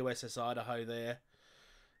got the USS Idaho there.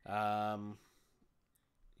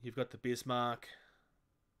 You've got the Bismarck.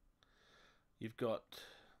 You've got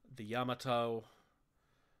the Yamato.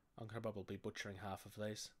 I'm going to probably be butchering half of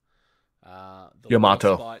these. The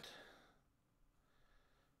Yamato. Flight.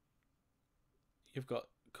 You've got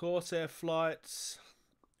Corsair flights,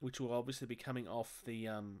 which will obviously be coming off the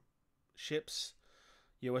ships.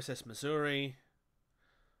 USS Missouri.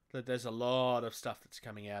 There's a lot of stuff that's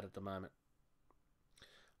coming out at the moment.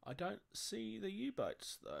 I don't see the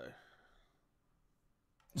U-boats, though.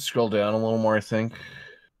 Scroll down a little more, I think.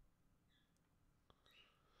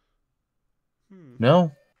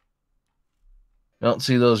 No? I don't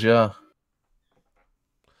see those, yeah.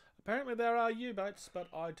 Apparently there are U-boats, but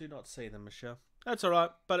I do not see them, Michelle. That's alright,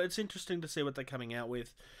 but it's interesting to see what they're coming out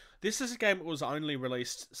with. This is a game that was only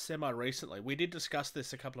released semi-recently. We did discuss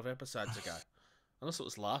this a couple of episodes ago. Unless it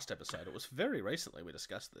was last episode. It was very recently we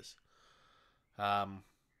discussed this. Yeah.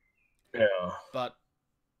 But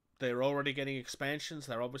they're already getting expansions.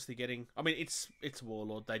 They're obviously getting... I mean, it's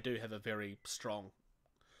Warlord. They do have a very strong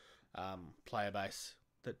player base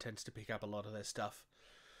that tends to pick up a lot of their stuff.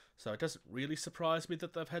 So it doesn't really surprise me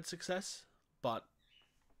that they've had success. But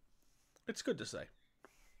it's good to see.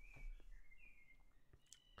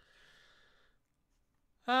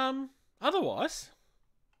 Otherwise...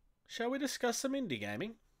 Shall we discuss some indie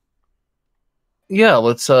gaming? Yeah,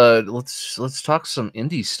 let's talk some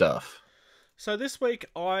indie stuff. So this week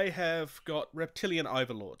I have got Reptilian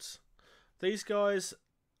Overlords. These guys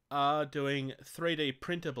are doing 3D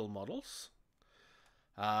printable models.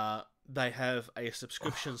 They have a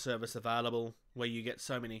subscription service available where you get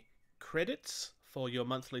so many credits for your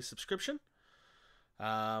monthly subscription.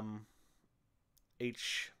 It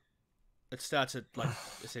starts at like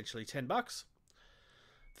essentially $10.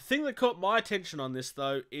 The thing that caught my attention on this,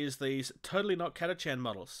 though, is these totally not Catachan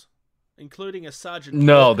models, including a Sergeant...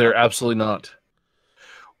 No, they're absolutely not.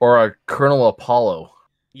 Or a Colonel Apollo.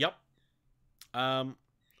 Yep. The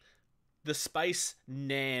Space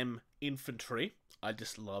Nam Infantry. I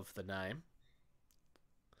just love the name.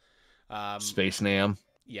 Space Nam.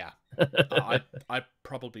 Yeah, I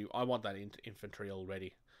probably want that infantry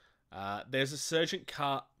already. There's a sergeant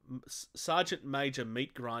major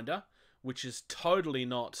meat grinder, which is totally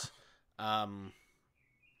not.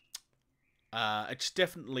 It's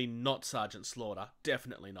definitely not Sergeant Slaughter.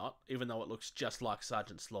 Definitely not. Even though it looks just like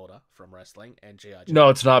Sergeant Slaughter from wrestling and G.I. Joe. No,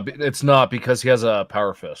 it's not. It's not because he has a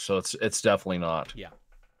power fist, so it's definitely not. Yeah.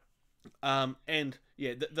 And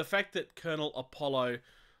yeah, the fact that Colonel Apollo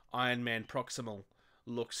Iron Man Proximal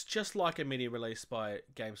looks just like a mini release by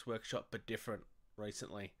Games Workshop but different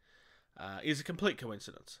recently is a complete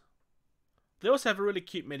coincidence. They also have a really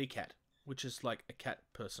cute Medicat, which is like a cat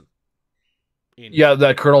person. Yeah,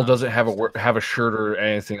 that Colonel doesn't have a shirt or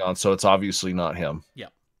anything on, so it's obviously not him. Yeah.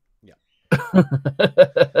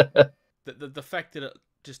 The fact that it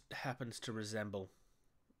just happens to resemble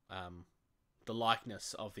the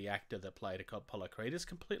likeness of the actor that played Apollo Creed is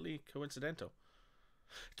completely coincidental.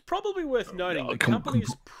 It's probably worth noting that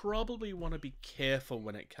companies probably want to be careful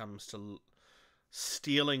when it comes to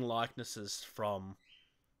stealing likenesses from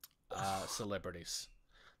celebrities.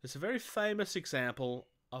 There's a very famous example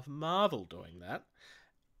of Marvel doing that,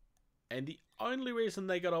 and the only reason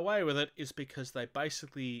they got away with it is because they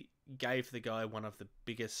basically gave the guy one of the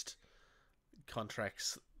biggest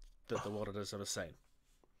contracts that the world has ever seen,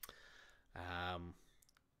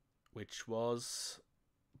 which was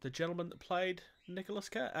the gentleman that played Nick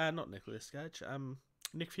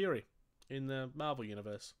Fury in the Marvel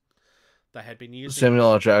universe. They had been using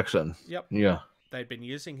Samuel L. Jackson. Yep. Yeah. They'd been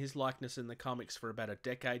using his likeness in the comics for about a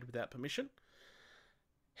decade without permission.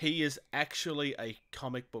 He is actually a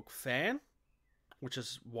comic book fan, which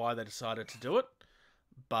is why they decided to do it,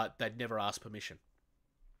 but they'd never asked permission.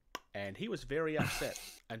 And he was very upset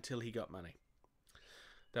until he got money.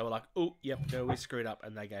 They were like, oh, yep, no, we screwed up,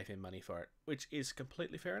 and they gave him money for it, which is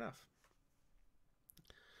completely fair enough.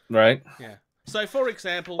 Right? Yeah. So, for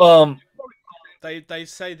example, they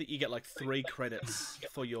say that you get like 3 credits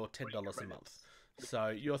for your $10 a month. So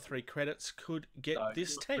your 3 credits could get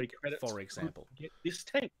this tank, for example. It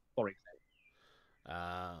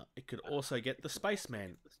could also get the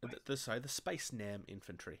Spaceman, the Space Nam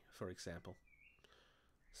infantry, for example.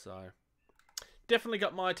 So, definitely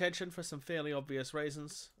got my attention for some fairly obvious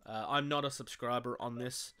reasons. I'm not a subscriber on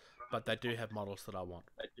this, but they do have models that I want.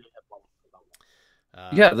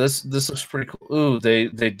 Yeah, this looks pretty cool. Ooh, they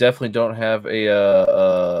definitely don't have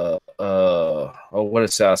a what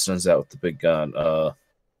assassin is that with the big gun? The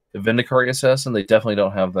Vindicary assassin. They definitely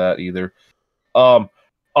don't have that either.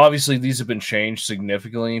 Obviously these have been changed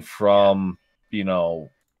significantly from the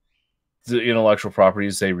intellectual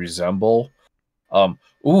properties they resemble. I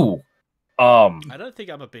don't think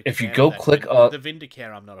I'm a big. If fan you go of that. click the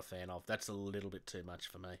Vindicare, I'm not a fan of. That's a little bit too much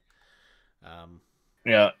for me.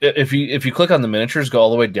 Yeah, if you click on the miniatures, go all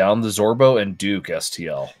the way down, the Zorbo and Duke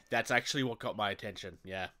STL. That's actually what got my attention.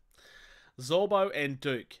 Yeah, Zorbo and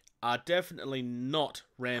Duke are definitely not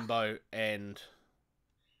Rambo and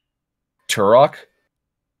Turok.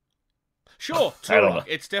 Sure, I don't Turok. know.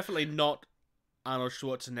 It's definitely not Arnold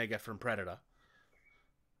Schwarzenegger from Predator.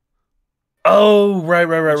 Oh, right.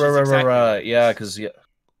 Exactly Yeah, because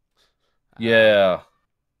yeah.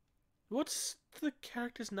 What's the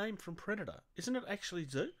character's name from Predator? Isn't it actually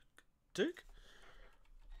Duke?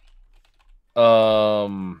 I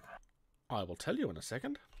will tell you in a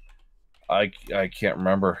second. I can't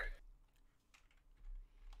remember.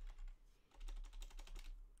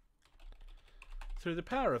 Through the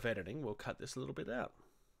power of editing, we'll cut this a little bit out,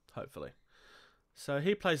 hopefully. So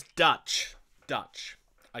he plays Dutch.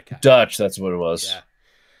 Okay. Dutch, that's what it was.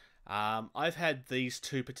 Yeah. I've had these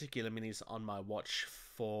 2 particular minis on my watch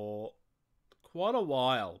for quite a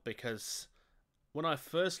while because when I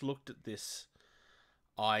first looked at this,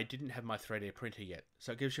 I didn't have my 3D printer yet.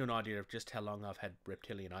 So it gives you an idea of just how long I've had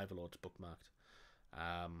Reptilian Overlords bookmarked.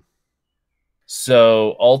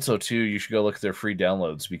 So also too, you should go look at their free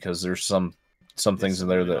downloads because there's some things in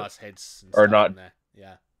there really that nice heads and are stuff not. in there.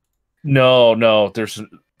 Yeah. No, there's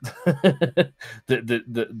the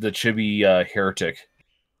chibi heretic.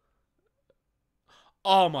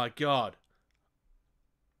 Oh my god.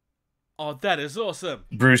 Oh, that is awesome.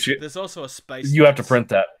 Bruce, There's also a space. You have to print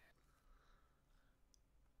that.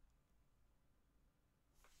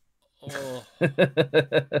 Oh.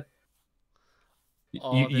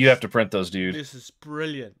 You have to print those, dude. This is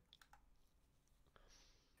brilliant.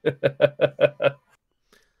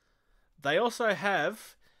 They also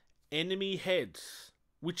have enemy heads,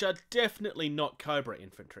 which are definitely not Cobra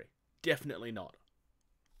infantry. Definitely not.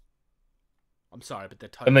 I'm sorry, but they're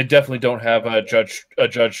totally. And they definitely don't have a Judge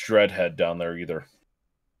Dredd head down there either.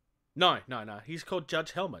 No. He's called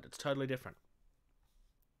Judge Helmet. It's totally different.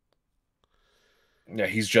 Yeah,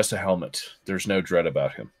 he's just a helmet. There's no dread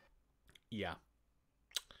about him. Yeah.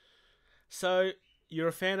 So, you're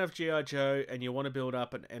a fan of G.I. Joe and you want to build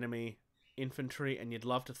up an enemy infantry and you'd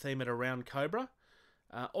love to theme it around Cobra.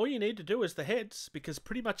 All you need to do is the heads, because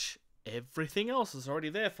pretty much everything else is already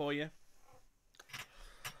there for you.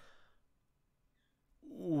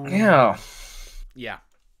 Ooh. Yeah. Yeah.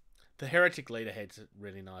 The Heretic Leader head's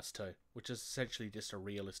really nice too, which is essentially just a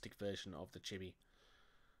realistic version of the chibi.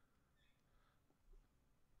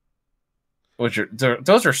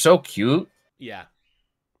 Those are so cute. Yeah.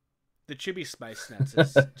 The chibi Space Snats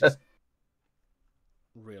is just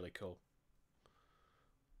really cool.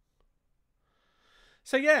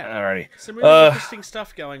 So yeah, Alrighty. some really interesting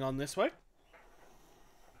stuff going on this week.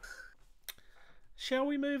 Shall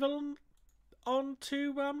we move on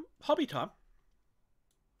to hobby time?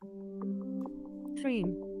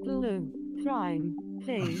 Stream, blue, prime,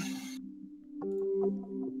 please.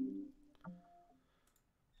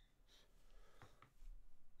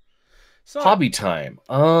 So, Hobby time.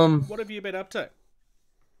 what have you been up to?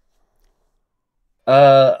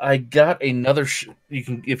 I got another. You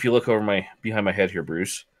can, if you look over behind my head here,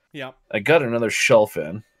 Bruce. Yeah. I got another shelf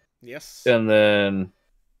in, Yes. and then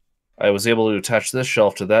I was able to attach this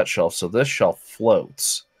shelf to that shelf, so this shelf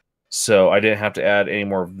floats. So I didn't have to add any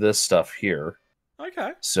more of this stuff here.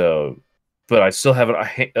 Okay. So, but I still have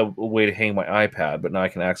a way to hang my iPad, but now I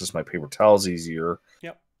can access my paper towels easier.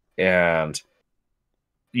 Yep. And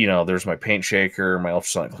there's my paint shaker, my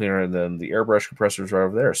ultrasonic cleaner, and then the airbrush compressors right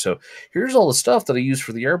over there. So here's all the stuff that I use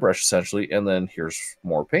for the airbrush, essentially, and then here's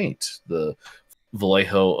more paint. The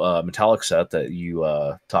Vallejo metallic set that you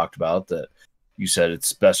talked about, that you said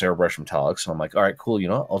it's best airbrush metallic. So I'm like, all right, cool,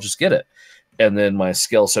 I'll just get it. And then my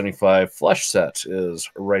Scale 75 flesh set is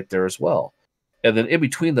right there as well. And then in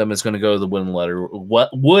between them is going to go the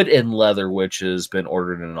wood and leather, which has been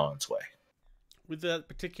ordered and on its way. With that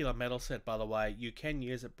particular metal set, by the way, you can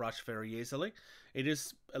use it brush very easily. It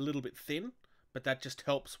is a little bit thin, but that just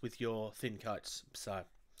helps with your thin coats. So,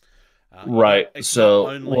 right. It's not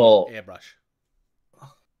only airbrush.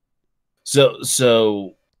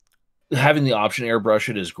 So having the option airbrush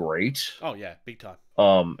it is great. Oh yeah, big time.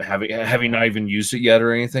 Having not even used it yet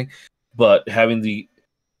or anything, but having the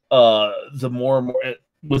more and more,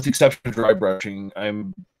 with the exception of dry brushing,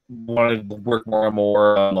 I'm wanted to work more and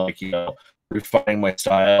more on refining my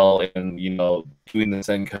style and doing the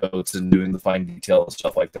thin coats and doing the fine detail and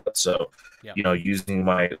stuff like that. So using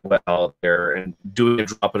my wet out there and doing a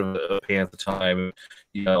drop of paint at the time,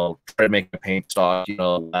 try to make my paint stock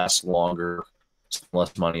last longer, spend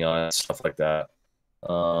less money on it, stuff like that.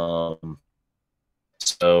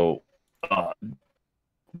 So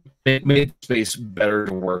it made space better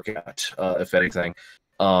to work at, if anything.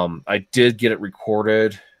 I did get it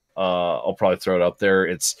recorded. I'll probably throw it up there.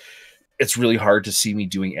 It's really hard to see me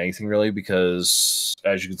doing anything really, because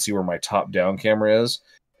as you can see where my top down camera is,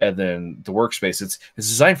 and then the workspace, it's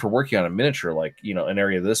designed for working on a miniature, like an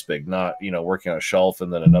area this big, not working on a shelf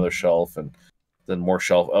and then another shelf and then more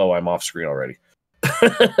shelf. Oh, I'm off screen already.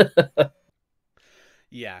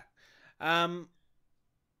 Yeah.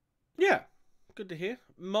 Yeah. Good to hear.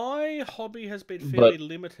 My hobby has been fairly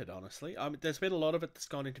limited, honestly. There's been a lot of it that's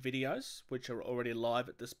gone into videos, which are already live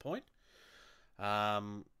at this point.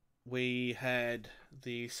 We had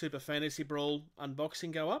the Super Fantasy Brawl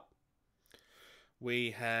unboxing go up.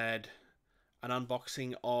 We had an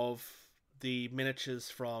unboxing of the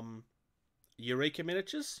miniatures from Eureka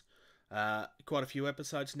Miniatures. Quite a few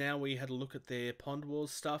episodes now. We had a look at their Pond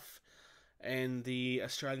Wars stuff and the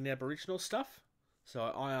Australian Aboriginal stuff. So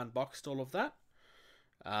I unboxed all of that.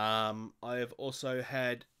 I have also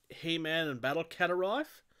had He-Man and Battle Cat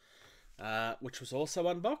arrive, which was also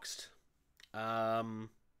unboxed.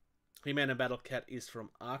 He-Man and Battle Cat is from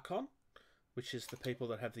Archon, which is the people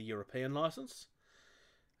that have the European license.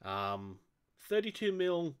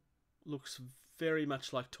 32mm looks very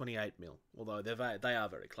much like 28mm, although they are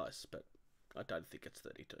very close, but I don't think it's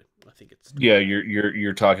 32. I think it's 28. Yeah,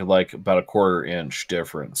 you're talking like about a 1/4 inch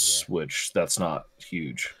difference, which that's not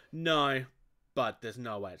huge. No, but there's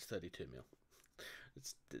no way it's 32mm.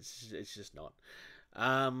 It's just not.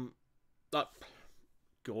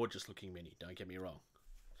 Gorgeous looking mini, don't get me wrong.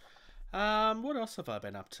 What else have I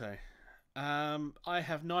been up to? I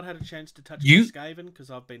have not had a chance to touch my Skaven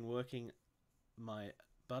because I've been working my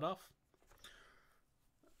butt off.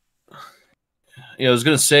 Yeah, I was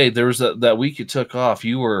gonna say there was that week you took off.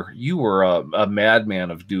 You were a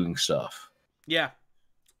madman of doing stuff. Yeah,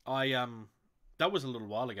 that was a little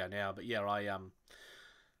while ago now, but yeah,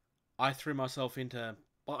 I threw myself into.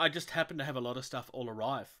 Well, I just happened to have a lot of stuff all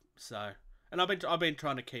arrive, so and I've been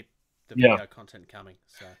trying to keep the video content coming,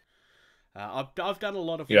 so I've done a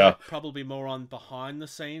lot of Yeah. work, probably more on behind the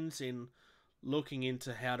scenes in looking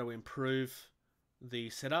into how to improve the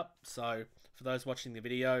setup. So for those watching the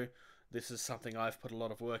video, this is something I've put a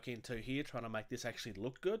lot of work into here, trying to make this actually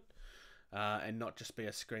look good, and not just be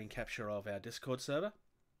a screen capture of our Discord server,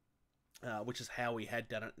 which is how we had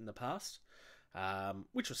done it in the past,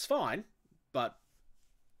 which was fine, but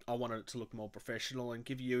I wanted it to look more professional and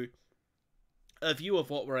give you a view of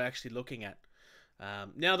what we're actually looking at.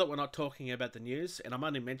 Now that we're not talking about the news, and I'm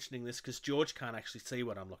only mentioning this because George can't actually see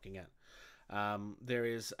what I'm looking at, there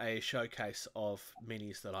is a showcase of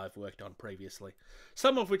minis that I've worked on previously.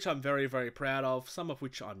 Some of which I'm very, very proud of, some of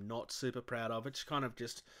which I'm not super proud of. It's kind of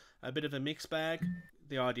just a bit of a mixed bag.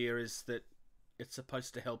 The idea is that it's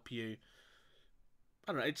supposed to help you,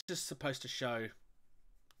 I don't know, it's just supposed to show,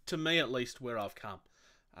 to me at least, where I've come.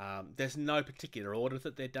 There's no particular order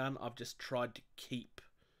that they're done. I've just tried to keep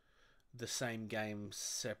the same game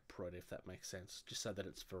separate, if that makes sense, just so that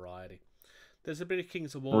it's variety. There's a bit of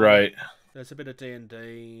Kings of War, Right. There's a bit of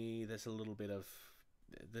D&D. There's a little bit of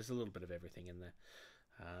everything in there.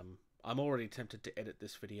 I'm already tempted to edit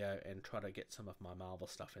this video and try to get some of my Marvel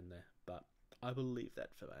stuff in there, but I will leave that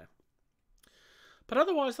for now. But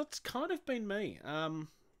otherwise, that's kind of been me. I'm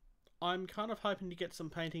kind of hoping to get some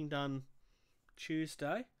painting done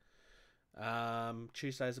Tuesday.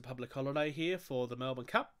 Tuesday is a public holiday here for the Melbourne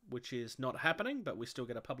Cup, which is not happening, but we still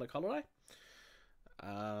get a public holiday.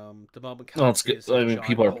 The Melbourne Cup. Well, it's good. Is a I mean, giant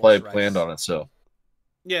people are horse race. planned on it, so.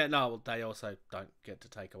 Yeah, no, they also don't get to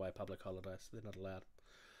take away public holidays. They're not allowed.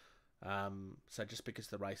 So just because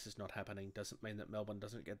the race is not happening doesn't mean that Melbourne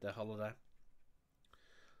doesn't get their holiday.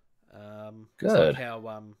 It's Good. like how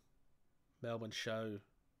Melbourne show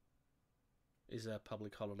is a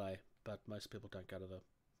public holiday, but most people don't go to the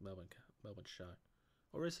Melbourne show.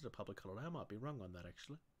 Or is it a public holiday? I might be wrong on that,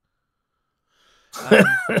 actually.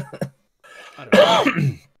 I don't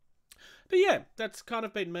know. But yeah, that's kind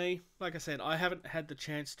of been me. Like I said, I haven't had the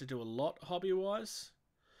chance to do a lot hobby-wise.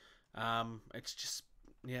 It's just,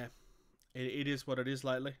 yeah, it is what it is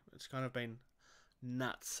lately. It's kind of been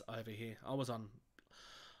nuts over here. I was on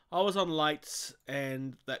lates,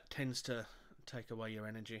 and that tends to take away your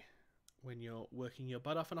energy when you're working your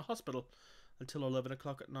butt off in a hospital until 11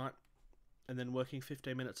 o'clock at night, and then working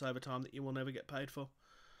 15 minutes overtime that you will never get paid for.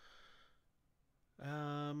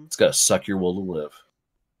 It's got to suck your will to live.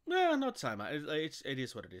 No, not so much. It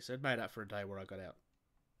is what it is. It made up for a day where I got out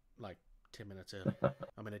like 10 minutes early.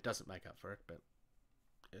 I mean, it doesn't make up for it, but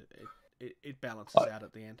it balances out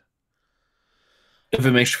at the end. If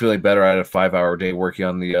it makes you feel any better, I had a 5-hour day working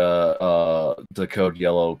on the Code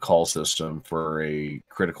Yellow call system for a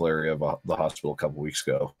critical area of the hospital a couple weeks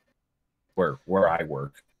ago, where I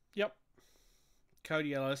work. Yep. Code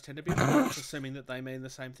Yellows tend to be more, assuming that they mean the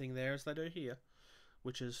same thing there as they do here,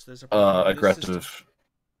 which is there's a problem with this system. Aggressive.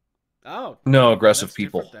 Oh. No, aggressive That's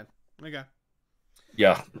people. different then. Okay.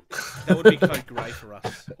 Yeah. That would be Code Grey for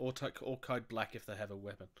us, or Code Black if they have a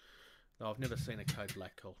weapon. No, I've never seen a Code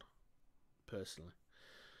Black called, personally.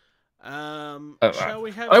 Shall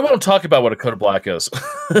we have... I won't talk about what a Code Black is.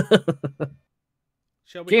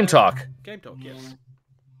 Shall we Game talk. Game talk, yes.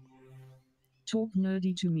 Talk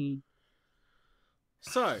nerdy to me.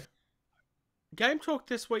 So, Game talk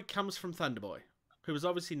this week comes from Thunderboy, who is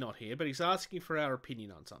obviously not here, but he's asking for our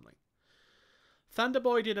opinion on something.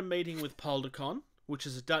 Thunderboy did a meeting with PolderCon, which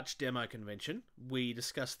is a Dutch demo convention. We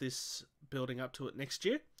discussed this building up to it last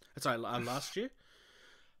year.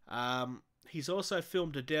 He's also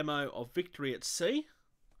filmed a demo of Victory at Sea,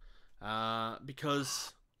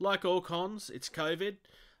 because, like all cons, it's COVID,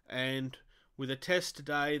 and with a test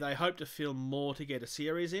today, they hope to film more to get a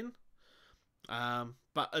series in.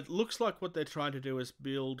 But it looks like what they're trying to do is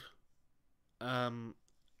build a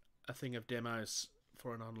thing of demos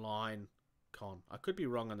for an online con. I could be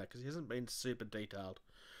wrong on that because he hasn't been super detailed.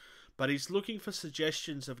 But he's looking for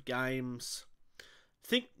suggestions of games.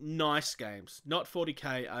 Think nice games, not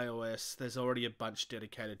 40k AOS. There's already a bunch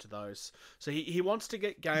dedicated to those. So he wants to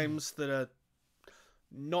get games that are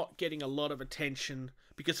not getting a lot of attention,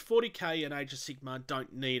 because 40k and Age of Sigmar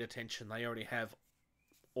don't need attention. They already have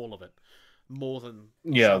all of it. More than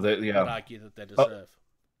some would argue that they deserve.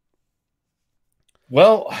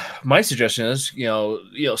 Well, my suggestion is,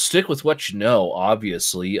 stick with what you know,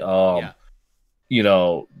 obviously.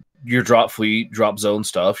 Your drop fleet, drop zone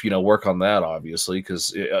stuff, work on that, obviously,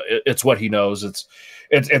 because it's what he knows.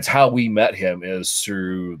 It's how we met him, is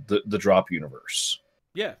through the drop universe.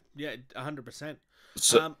 Yeah, 100%.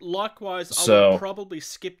 So, likewise, I would probably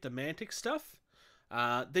skip the Mantic stuff.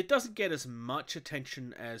 That doesn't get as much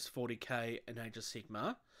attention as 40k and Age of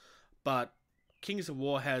Sigmar, but Kings of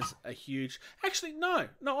War has a huge... Actually, no,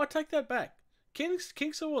 I take that back.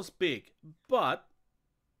 Kings of War's big, but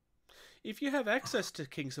if you have access to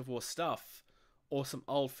Kings of War stuff or some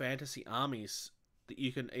old fantasy armies that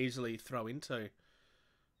you can easily throw into,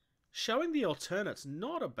 showing the alternates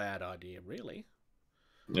not a bad idea, really.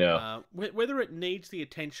 Yeah. Whether it needs the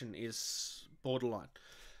attention is borderline.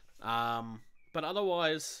 But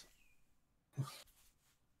otherwise,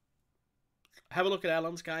 have a look at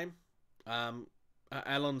Alan's game.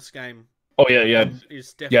 Alan's game. Oh yeah.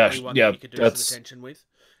 Is definitely one that you could do that's... some attention with,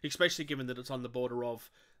 especially given that it's on the border of,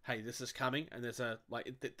 hey, this is coming, and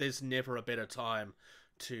there's never a better time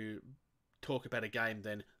to talk about a game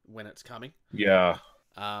than when it's coming. Yeah.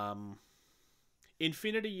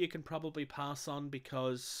 Infinity you can probably pass on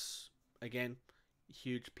because, again,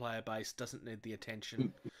 huge player base, doesn't need the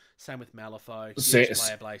attention. Same with Malifaux, huge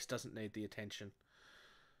player base, doesn't need the attention.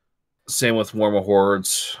 Same with Warmer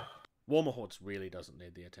Hordes. Warmer Hordes really doesn't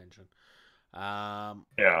need the attention.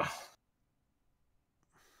 Yeah.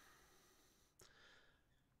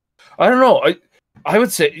 I don't know. I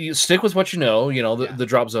would say you stick with what you know. The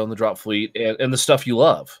drop zone, the drop fleet, and the stuff you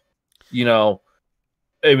love.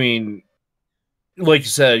 I mean, like you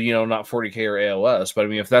said, not 40K or AOS, but I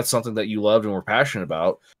mean, if that's something that you loved and were passionate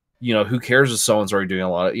about, who cares if someone's already doing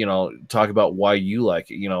a lot of, talk about why you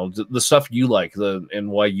like it, the stuff you like,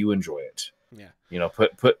 and why you enjoy it. Yeah.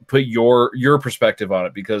 Put your perspective on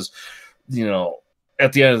it, because,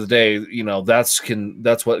 at the end of the day,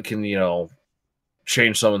 that's what can,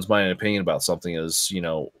 change someone's mind and opinion about something is,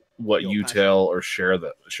 what you tell or share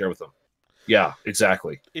with them. Yeah,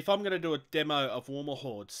 exactly. If I'm going to do a demo of Warmer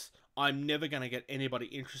Hordes, I'm never going to get anybody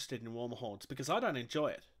interested in Warmer Hordes because I don't enjoy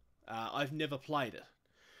it. I've never played it.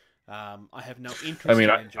 I have no interest in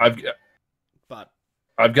enjoying it. But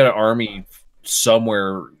I've got an army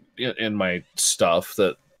somewhere in my stuff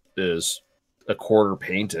that is a quarter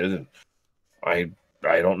painted, and I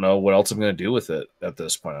don't know what else I'm going to do with it at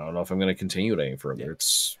this point. I don't know if I'm going to continue it any further.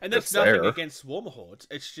 Yeah. That's nothing there. Against Warmer Hordes.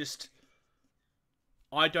 It's just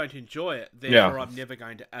I don't enjoy it, therefore I'm never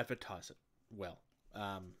going to advertise it well.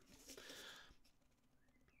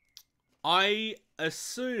 I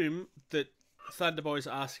assume that Thunderboy's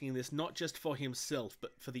asking this not just for himself,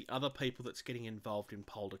 but for the other people that's getting involved in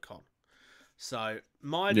PolderCon. So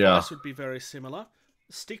my advice would be very similar.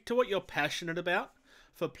 Stick to what you're passionate about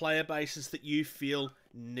for player bases that you feel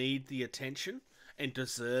need the attention and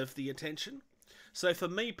deserve the attention. So for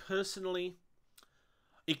me personally,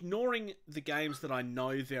 ignoring the games that I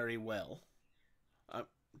know very well,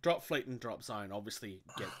 Drop Fleet and Drop Zone obviously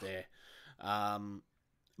get there.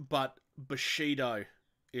 But Bushido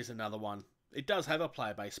is another one. It does have a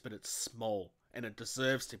player base, but it's small, and it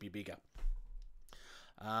deserves to be bigger.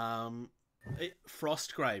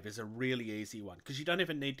 Frostgrave is a really easy one, because you don't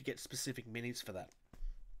even need to get specific minis for that.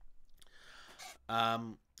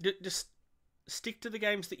 Just stick to the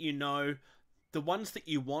games that you know, the ones that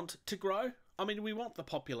you want to grow. I mean, we want the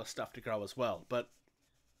popular stuff to grow as well, but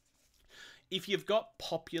if you've got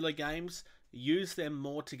popular games, use them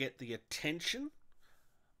more to get the attention,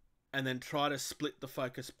 and then try to split the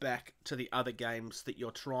focus back to the other games that you're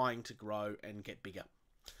trying to grow and get bigger.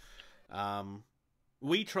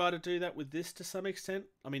 We try to do that with this to some extent.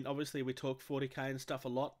 I mean, obviously we talk 40K and stuff a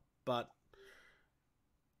lot, but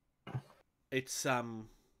it's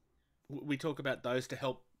we talk about those to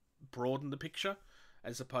help broaden the picture,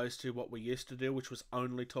 as opposed to what we used to do, which was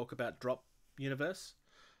only talk about Drop Universe.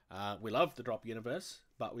 We love the Drop Universe,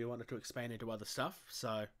 but we wanted to expand into other stuff,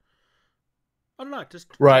 so I don't know, just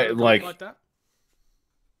like that.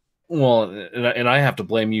 Well, and I have to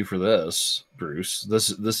blame you for this, Bruce. This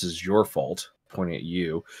is your fault. Pointing at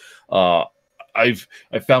you. I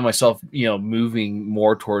found myself, moving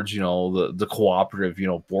more towards, the cooperative,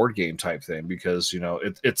 board game type thing, because,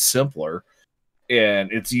 it's simpler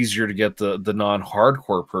and it's easier to get the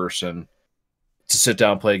non-hardcore person to sit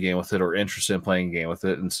down and play a game with it, or interested in playing a game with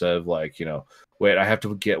it, instead of like, wait, I have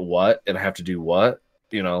to get what and I have to do what,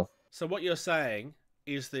 So what you're saying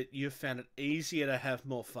is that you've found it easier to have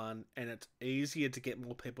more fun, and it's easier to get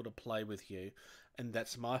more people to play with you, and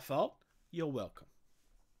that's my fault? You're welcome.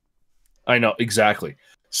 I know, exactly.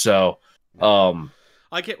 So,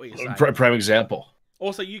 I get what you're saying. Prime example.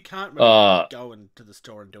 Also, you can't really go into the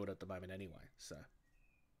store and do it at the moment anyway. So,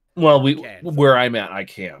 well, where I'm at, I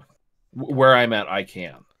can. Where I'm at, I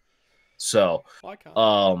can. So, I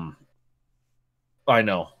can't. I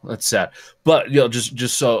know, that's sad, but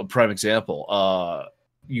just so prime example.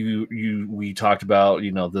 We talked about,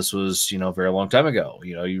 this was, a very long time ago.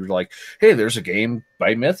 You were like, hey, there's a game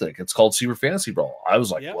by Mythic. It's called Super Fantasy Brawl. I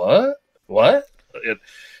was like, what?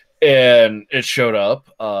 And it showed up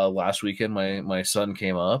last weekend. My son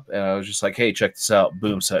came up, and I was just like, "Hey, check this out!"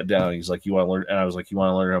 Boom, sat down. He's like, "You want to learn?" And I was like, "You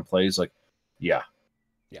want to learn how to play?" He's like, "Yeah."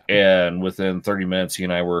 Yeah. And within 30 minutes, he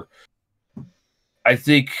and I were, I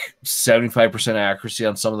think, 75% accuracy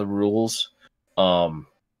on some of the rules. And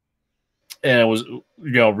it was,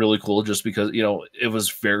 really cool just because, it was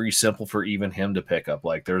very simple for even him to pick up.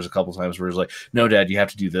 Like, there was a couple times where he was like, "No, Dad, you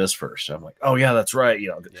have to do this first." And I'm like, "Oh, yeah, that's right."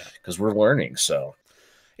 Because we're learning. So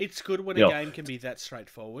it's good when a game can be that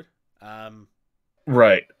straightforward.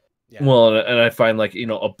 Right. Yeah. Well, and I find like,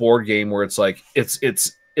 a board game where it's like,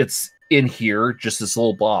 it's in here, just this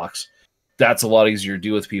little box. That's a lot easier to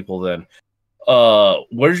do with people than,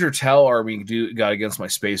 what does your Tau army got against my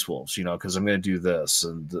Space Wolves? Because I'm going to do this,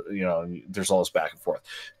 and there's all this back and forth.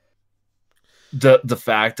 The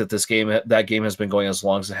fact that that game has been going as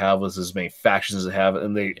long as it have, with as many factions as it have,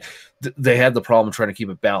 and they had the problem trying to keep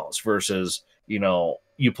it balanced. Versus, you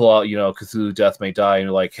pull out, Cthulhu Death May Die, and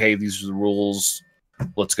you're like, "Hey, these are the rules.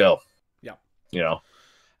 Let's go." Yeah. Yeah.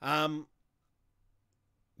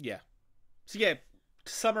 So to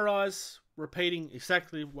summarize, repeating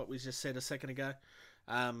exactly what we just said a second ago,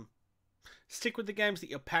 stick with the games that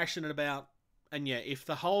you're passionate about. And if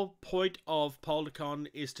the whole point of PolderCon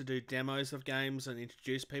is to do demos of games and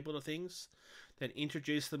introduce people to things, then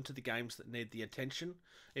introduce them to the games that need the attention.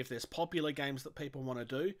 If there's popular games that people want to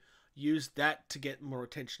do, use that to get more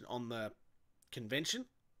attention on the convention,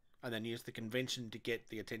 and then use the convention to get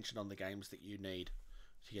the attention on the games that you need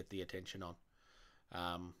to get the attention on.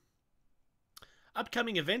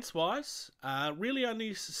 Upcoming events wise, really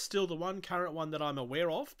only still the one current one that I'm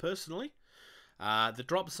aware of personally. The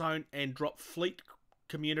Drop Zone and Drop Fleet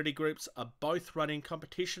community groups are both running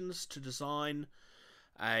competitions to design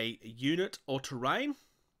a unit or terrain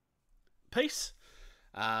piece.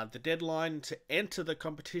 The deadline to enter the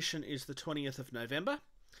competition is the 20th of November.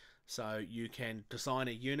 So you can design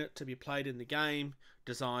a unit to be played in the game,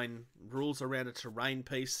 design rules around a terrain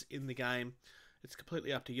piece in the game. It's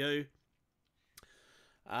completely up to you.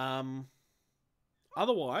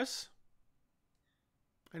 Otherwise,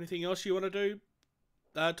 anything else you want to do?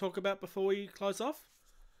 Talk about before we close off?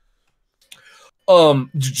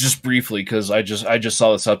 Just briefly, because I just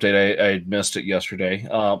saw this update. I had missed it yesterday.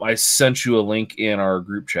 I sent you a link in our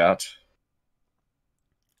group chat.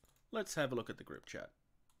 Let's have a look at the group chat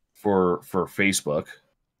for Facebook.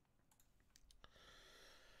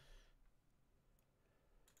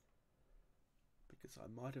 Because I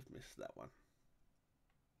might have missed that one.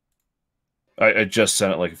 I just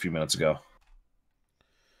sent it like a few minutes ago.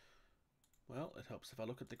 Well, it helps if I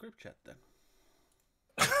look at the group chat then.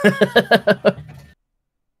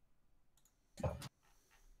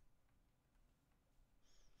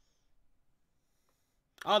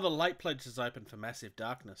 Oh, the late pledge is open for Massive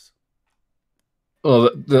Darkness.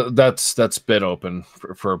 Well, that's been open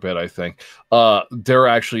for a bit, I think. They're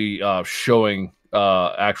actually showing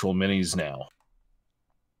actual minis now.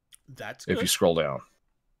 That's good. If you scroll down.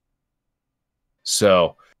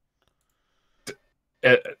 So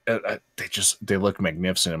they look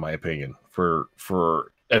magnificent in my opinion for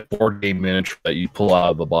a board game miniature that you pull out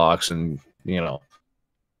of the box. And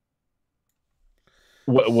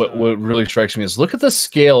what really strikes me is, look at the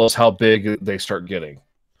scale is how big they start getting.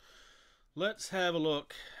 Let's have a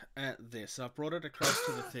look at this. I've brought it across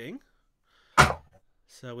to the thing.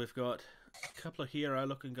 So we've got a couple of hero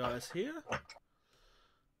looking guys here.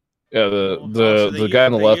 Yeah, the guy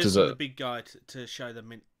on the left is the big guy to show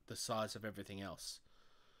them the size of everything else.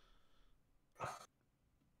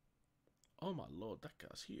 Oh my lord, that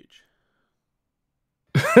guy's huge.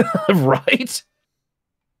 Right?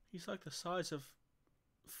 He's like the size of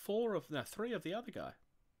 3 of the other guy.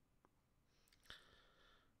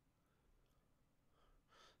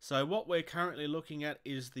 So what we're currently looking at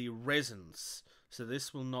is the resins. So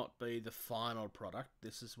this will not be the final product.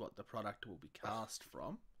 This is what the product will be cast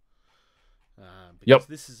from. Because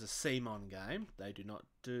this is a CMON game, they do not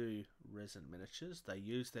do resin miniatures. They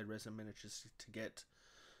use their resin miniatures to get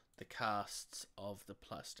the casts of the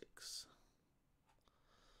plastics.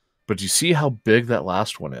 But you see how big that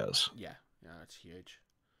last one is? Yeah, it's huge.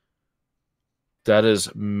 That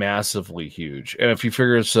is massively huge. And if you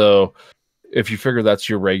figure that's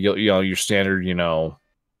your regular, your standard,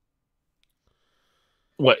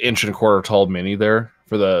 what, 1.25 inch tall mini there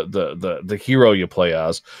for the hero you play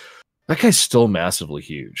as, that guy's still massively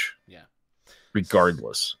huge. Yeah.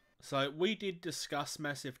 Regardless. So we did discuss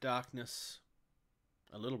Massive Darkness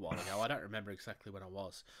a little while ago. I don't remember exactly when it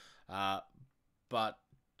was. But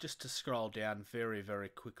just to scroll down very, very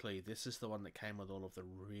quickly, this is the one that came with all of the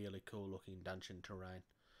really cool looking dungeon terrain.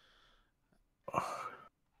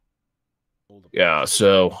 all the Yeah, pledges.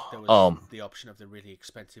 so There was the option of the really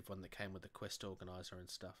expensive one that came with the quest organizer and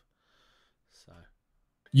stuff. So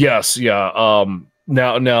yes, yeah.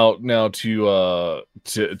 Now to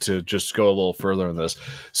just go a little further on this.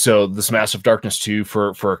 So this Massive Darkness 2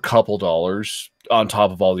 for a couple dollars on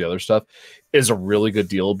top of all the other stuff is a really good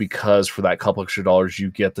deal, because for that couple extra dollars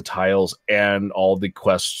you get the tiles and all the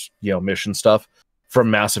quest, mission stuff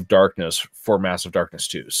from Massive Darkness for Massive Darkness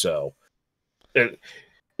 2. So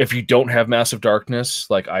if you don't have Massive Darkness,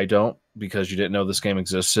 like I don't, because you didn't know this game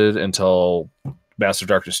existed until Massive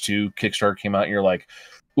Darkness 2 Kickstarter came out, and you're like,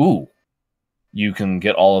 ooh, you can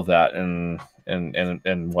get all of that and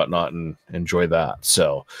whatnot and enjoy that.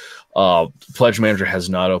 So Pledge Manager has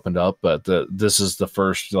not opened up, but this is the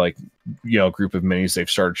first group of minis they've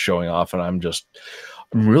started showing off, and I'm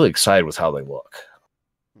really excited with how they look.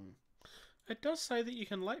 It does say that you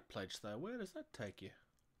can late pledge though. Where does that take you?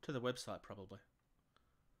 To the website probably.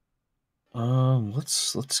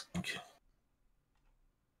 Let's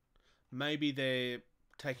maybe they're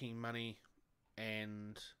taking money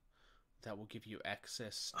and that will give you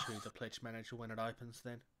access to the Pledge Manager when it opens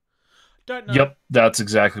then. Don't know. Yep, that's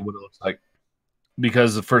exactly what it looks like.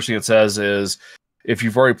 Because the first thing it says is, if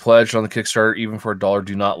you've already pledged on the Kickstarter, even for $1,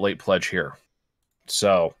 do not late pledge here.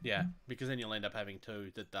 So yeah, because then you'll end up having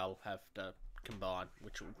two that they'll have to combine,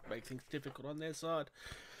 which will make things difficult on their side.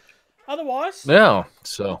 Otherwise, yeah.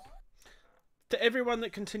 So to everyone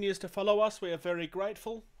that continues to follow us, we are very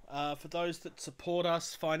grateful. For those that support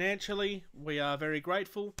us financially, we are very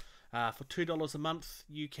grateful. For $2 a month,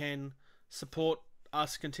 you can support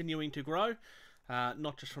us continuing to grow,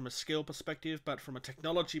 not just from a skill perspective, but from a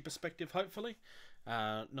technology perspective, hopefully.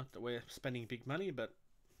 Not that we're spending big money, but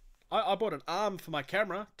I bought an arm for my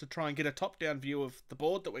camera to try and get a top-down view of the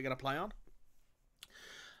board that we're going to play on.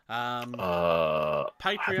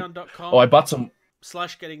 Patreon.com. Oh, I bought some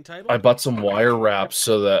 /getting-table. I bought some wire wraps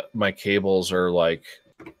so that my cables are like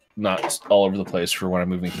not all over the place for when I'm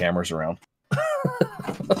moving cameras around.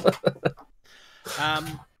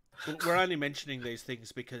 We're only mentioning these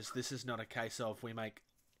things because this is not a case of we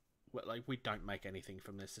don't make anything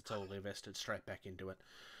from this. It's all invested straight back into it.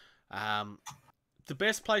 The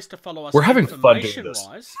best place to follow us, we're having fun doing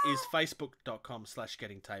this, is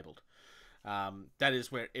facebook.com/gettingtabled. That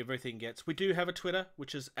is where everything gets. We do have a Twitter,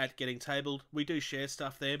 which is @gettingtabled. We do share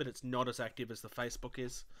stuff there, but it's not as active as the Facebook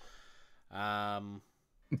is.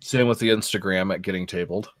 Same with the Instagram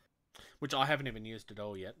 @gettingtabled, which I haven't even used at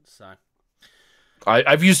all yet. So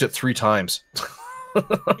I've used it 3 times.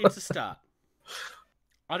 It's a start.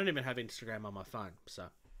 I don't even have Instagram on my phone,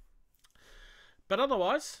 so. But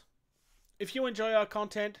otherwise, if you enjoy our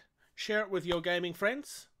content, share it with your gaming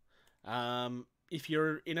friends. If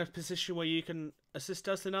you're in a position where you can assist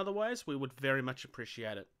us in other ways, we would very much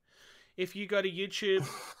appreciate it. If you go to YouTube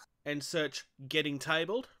and search Getting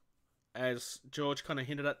Tabled, as George kind of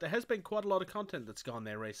hinted at, there has been quite a lot of content that's gone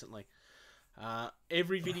there recently.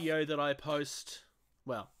 Every video that I post,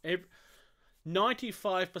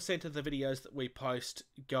 95% of the videos that we post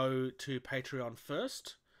go to Patreon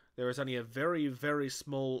first. There is only a very, very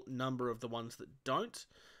small number of the ones that don't,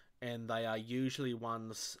 and they are usually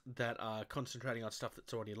ones that are concentrating on stuff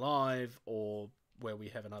that's already live or where we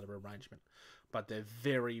have another arrangement. But they're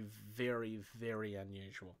very, very, very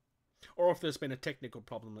unusual. Or if there's been a technical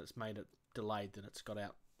problem that's made it delayed, then it's got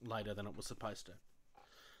out later than it was supposed to.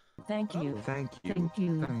 Thank you. Thank you. Thank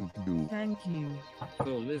you. Thank you. Thank you.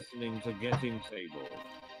 For listening to Getting Table.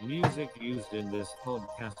 Music used in this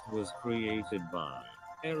podcast was created by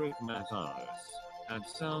Eric Matthias at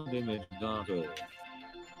soundimage.org.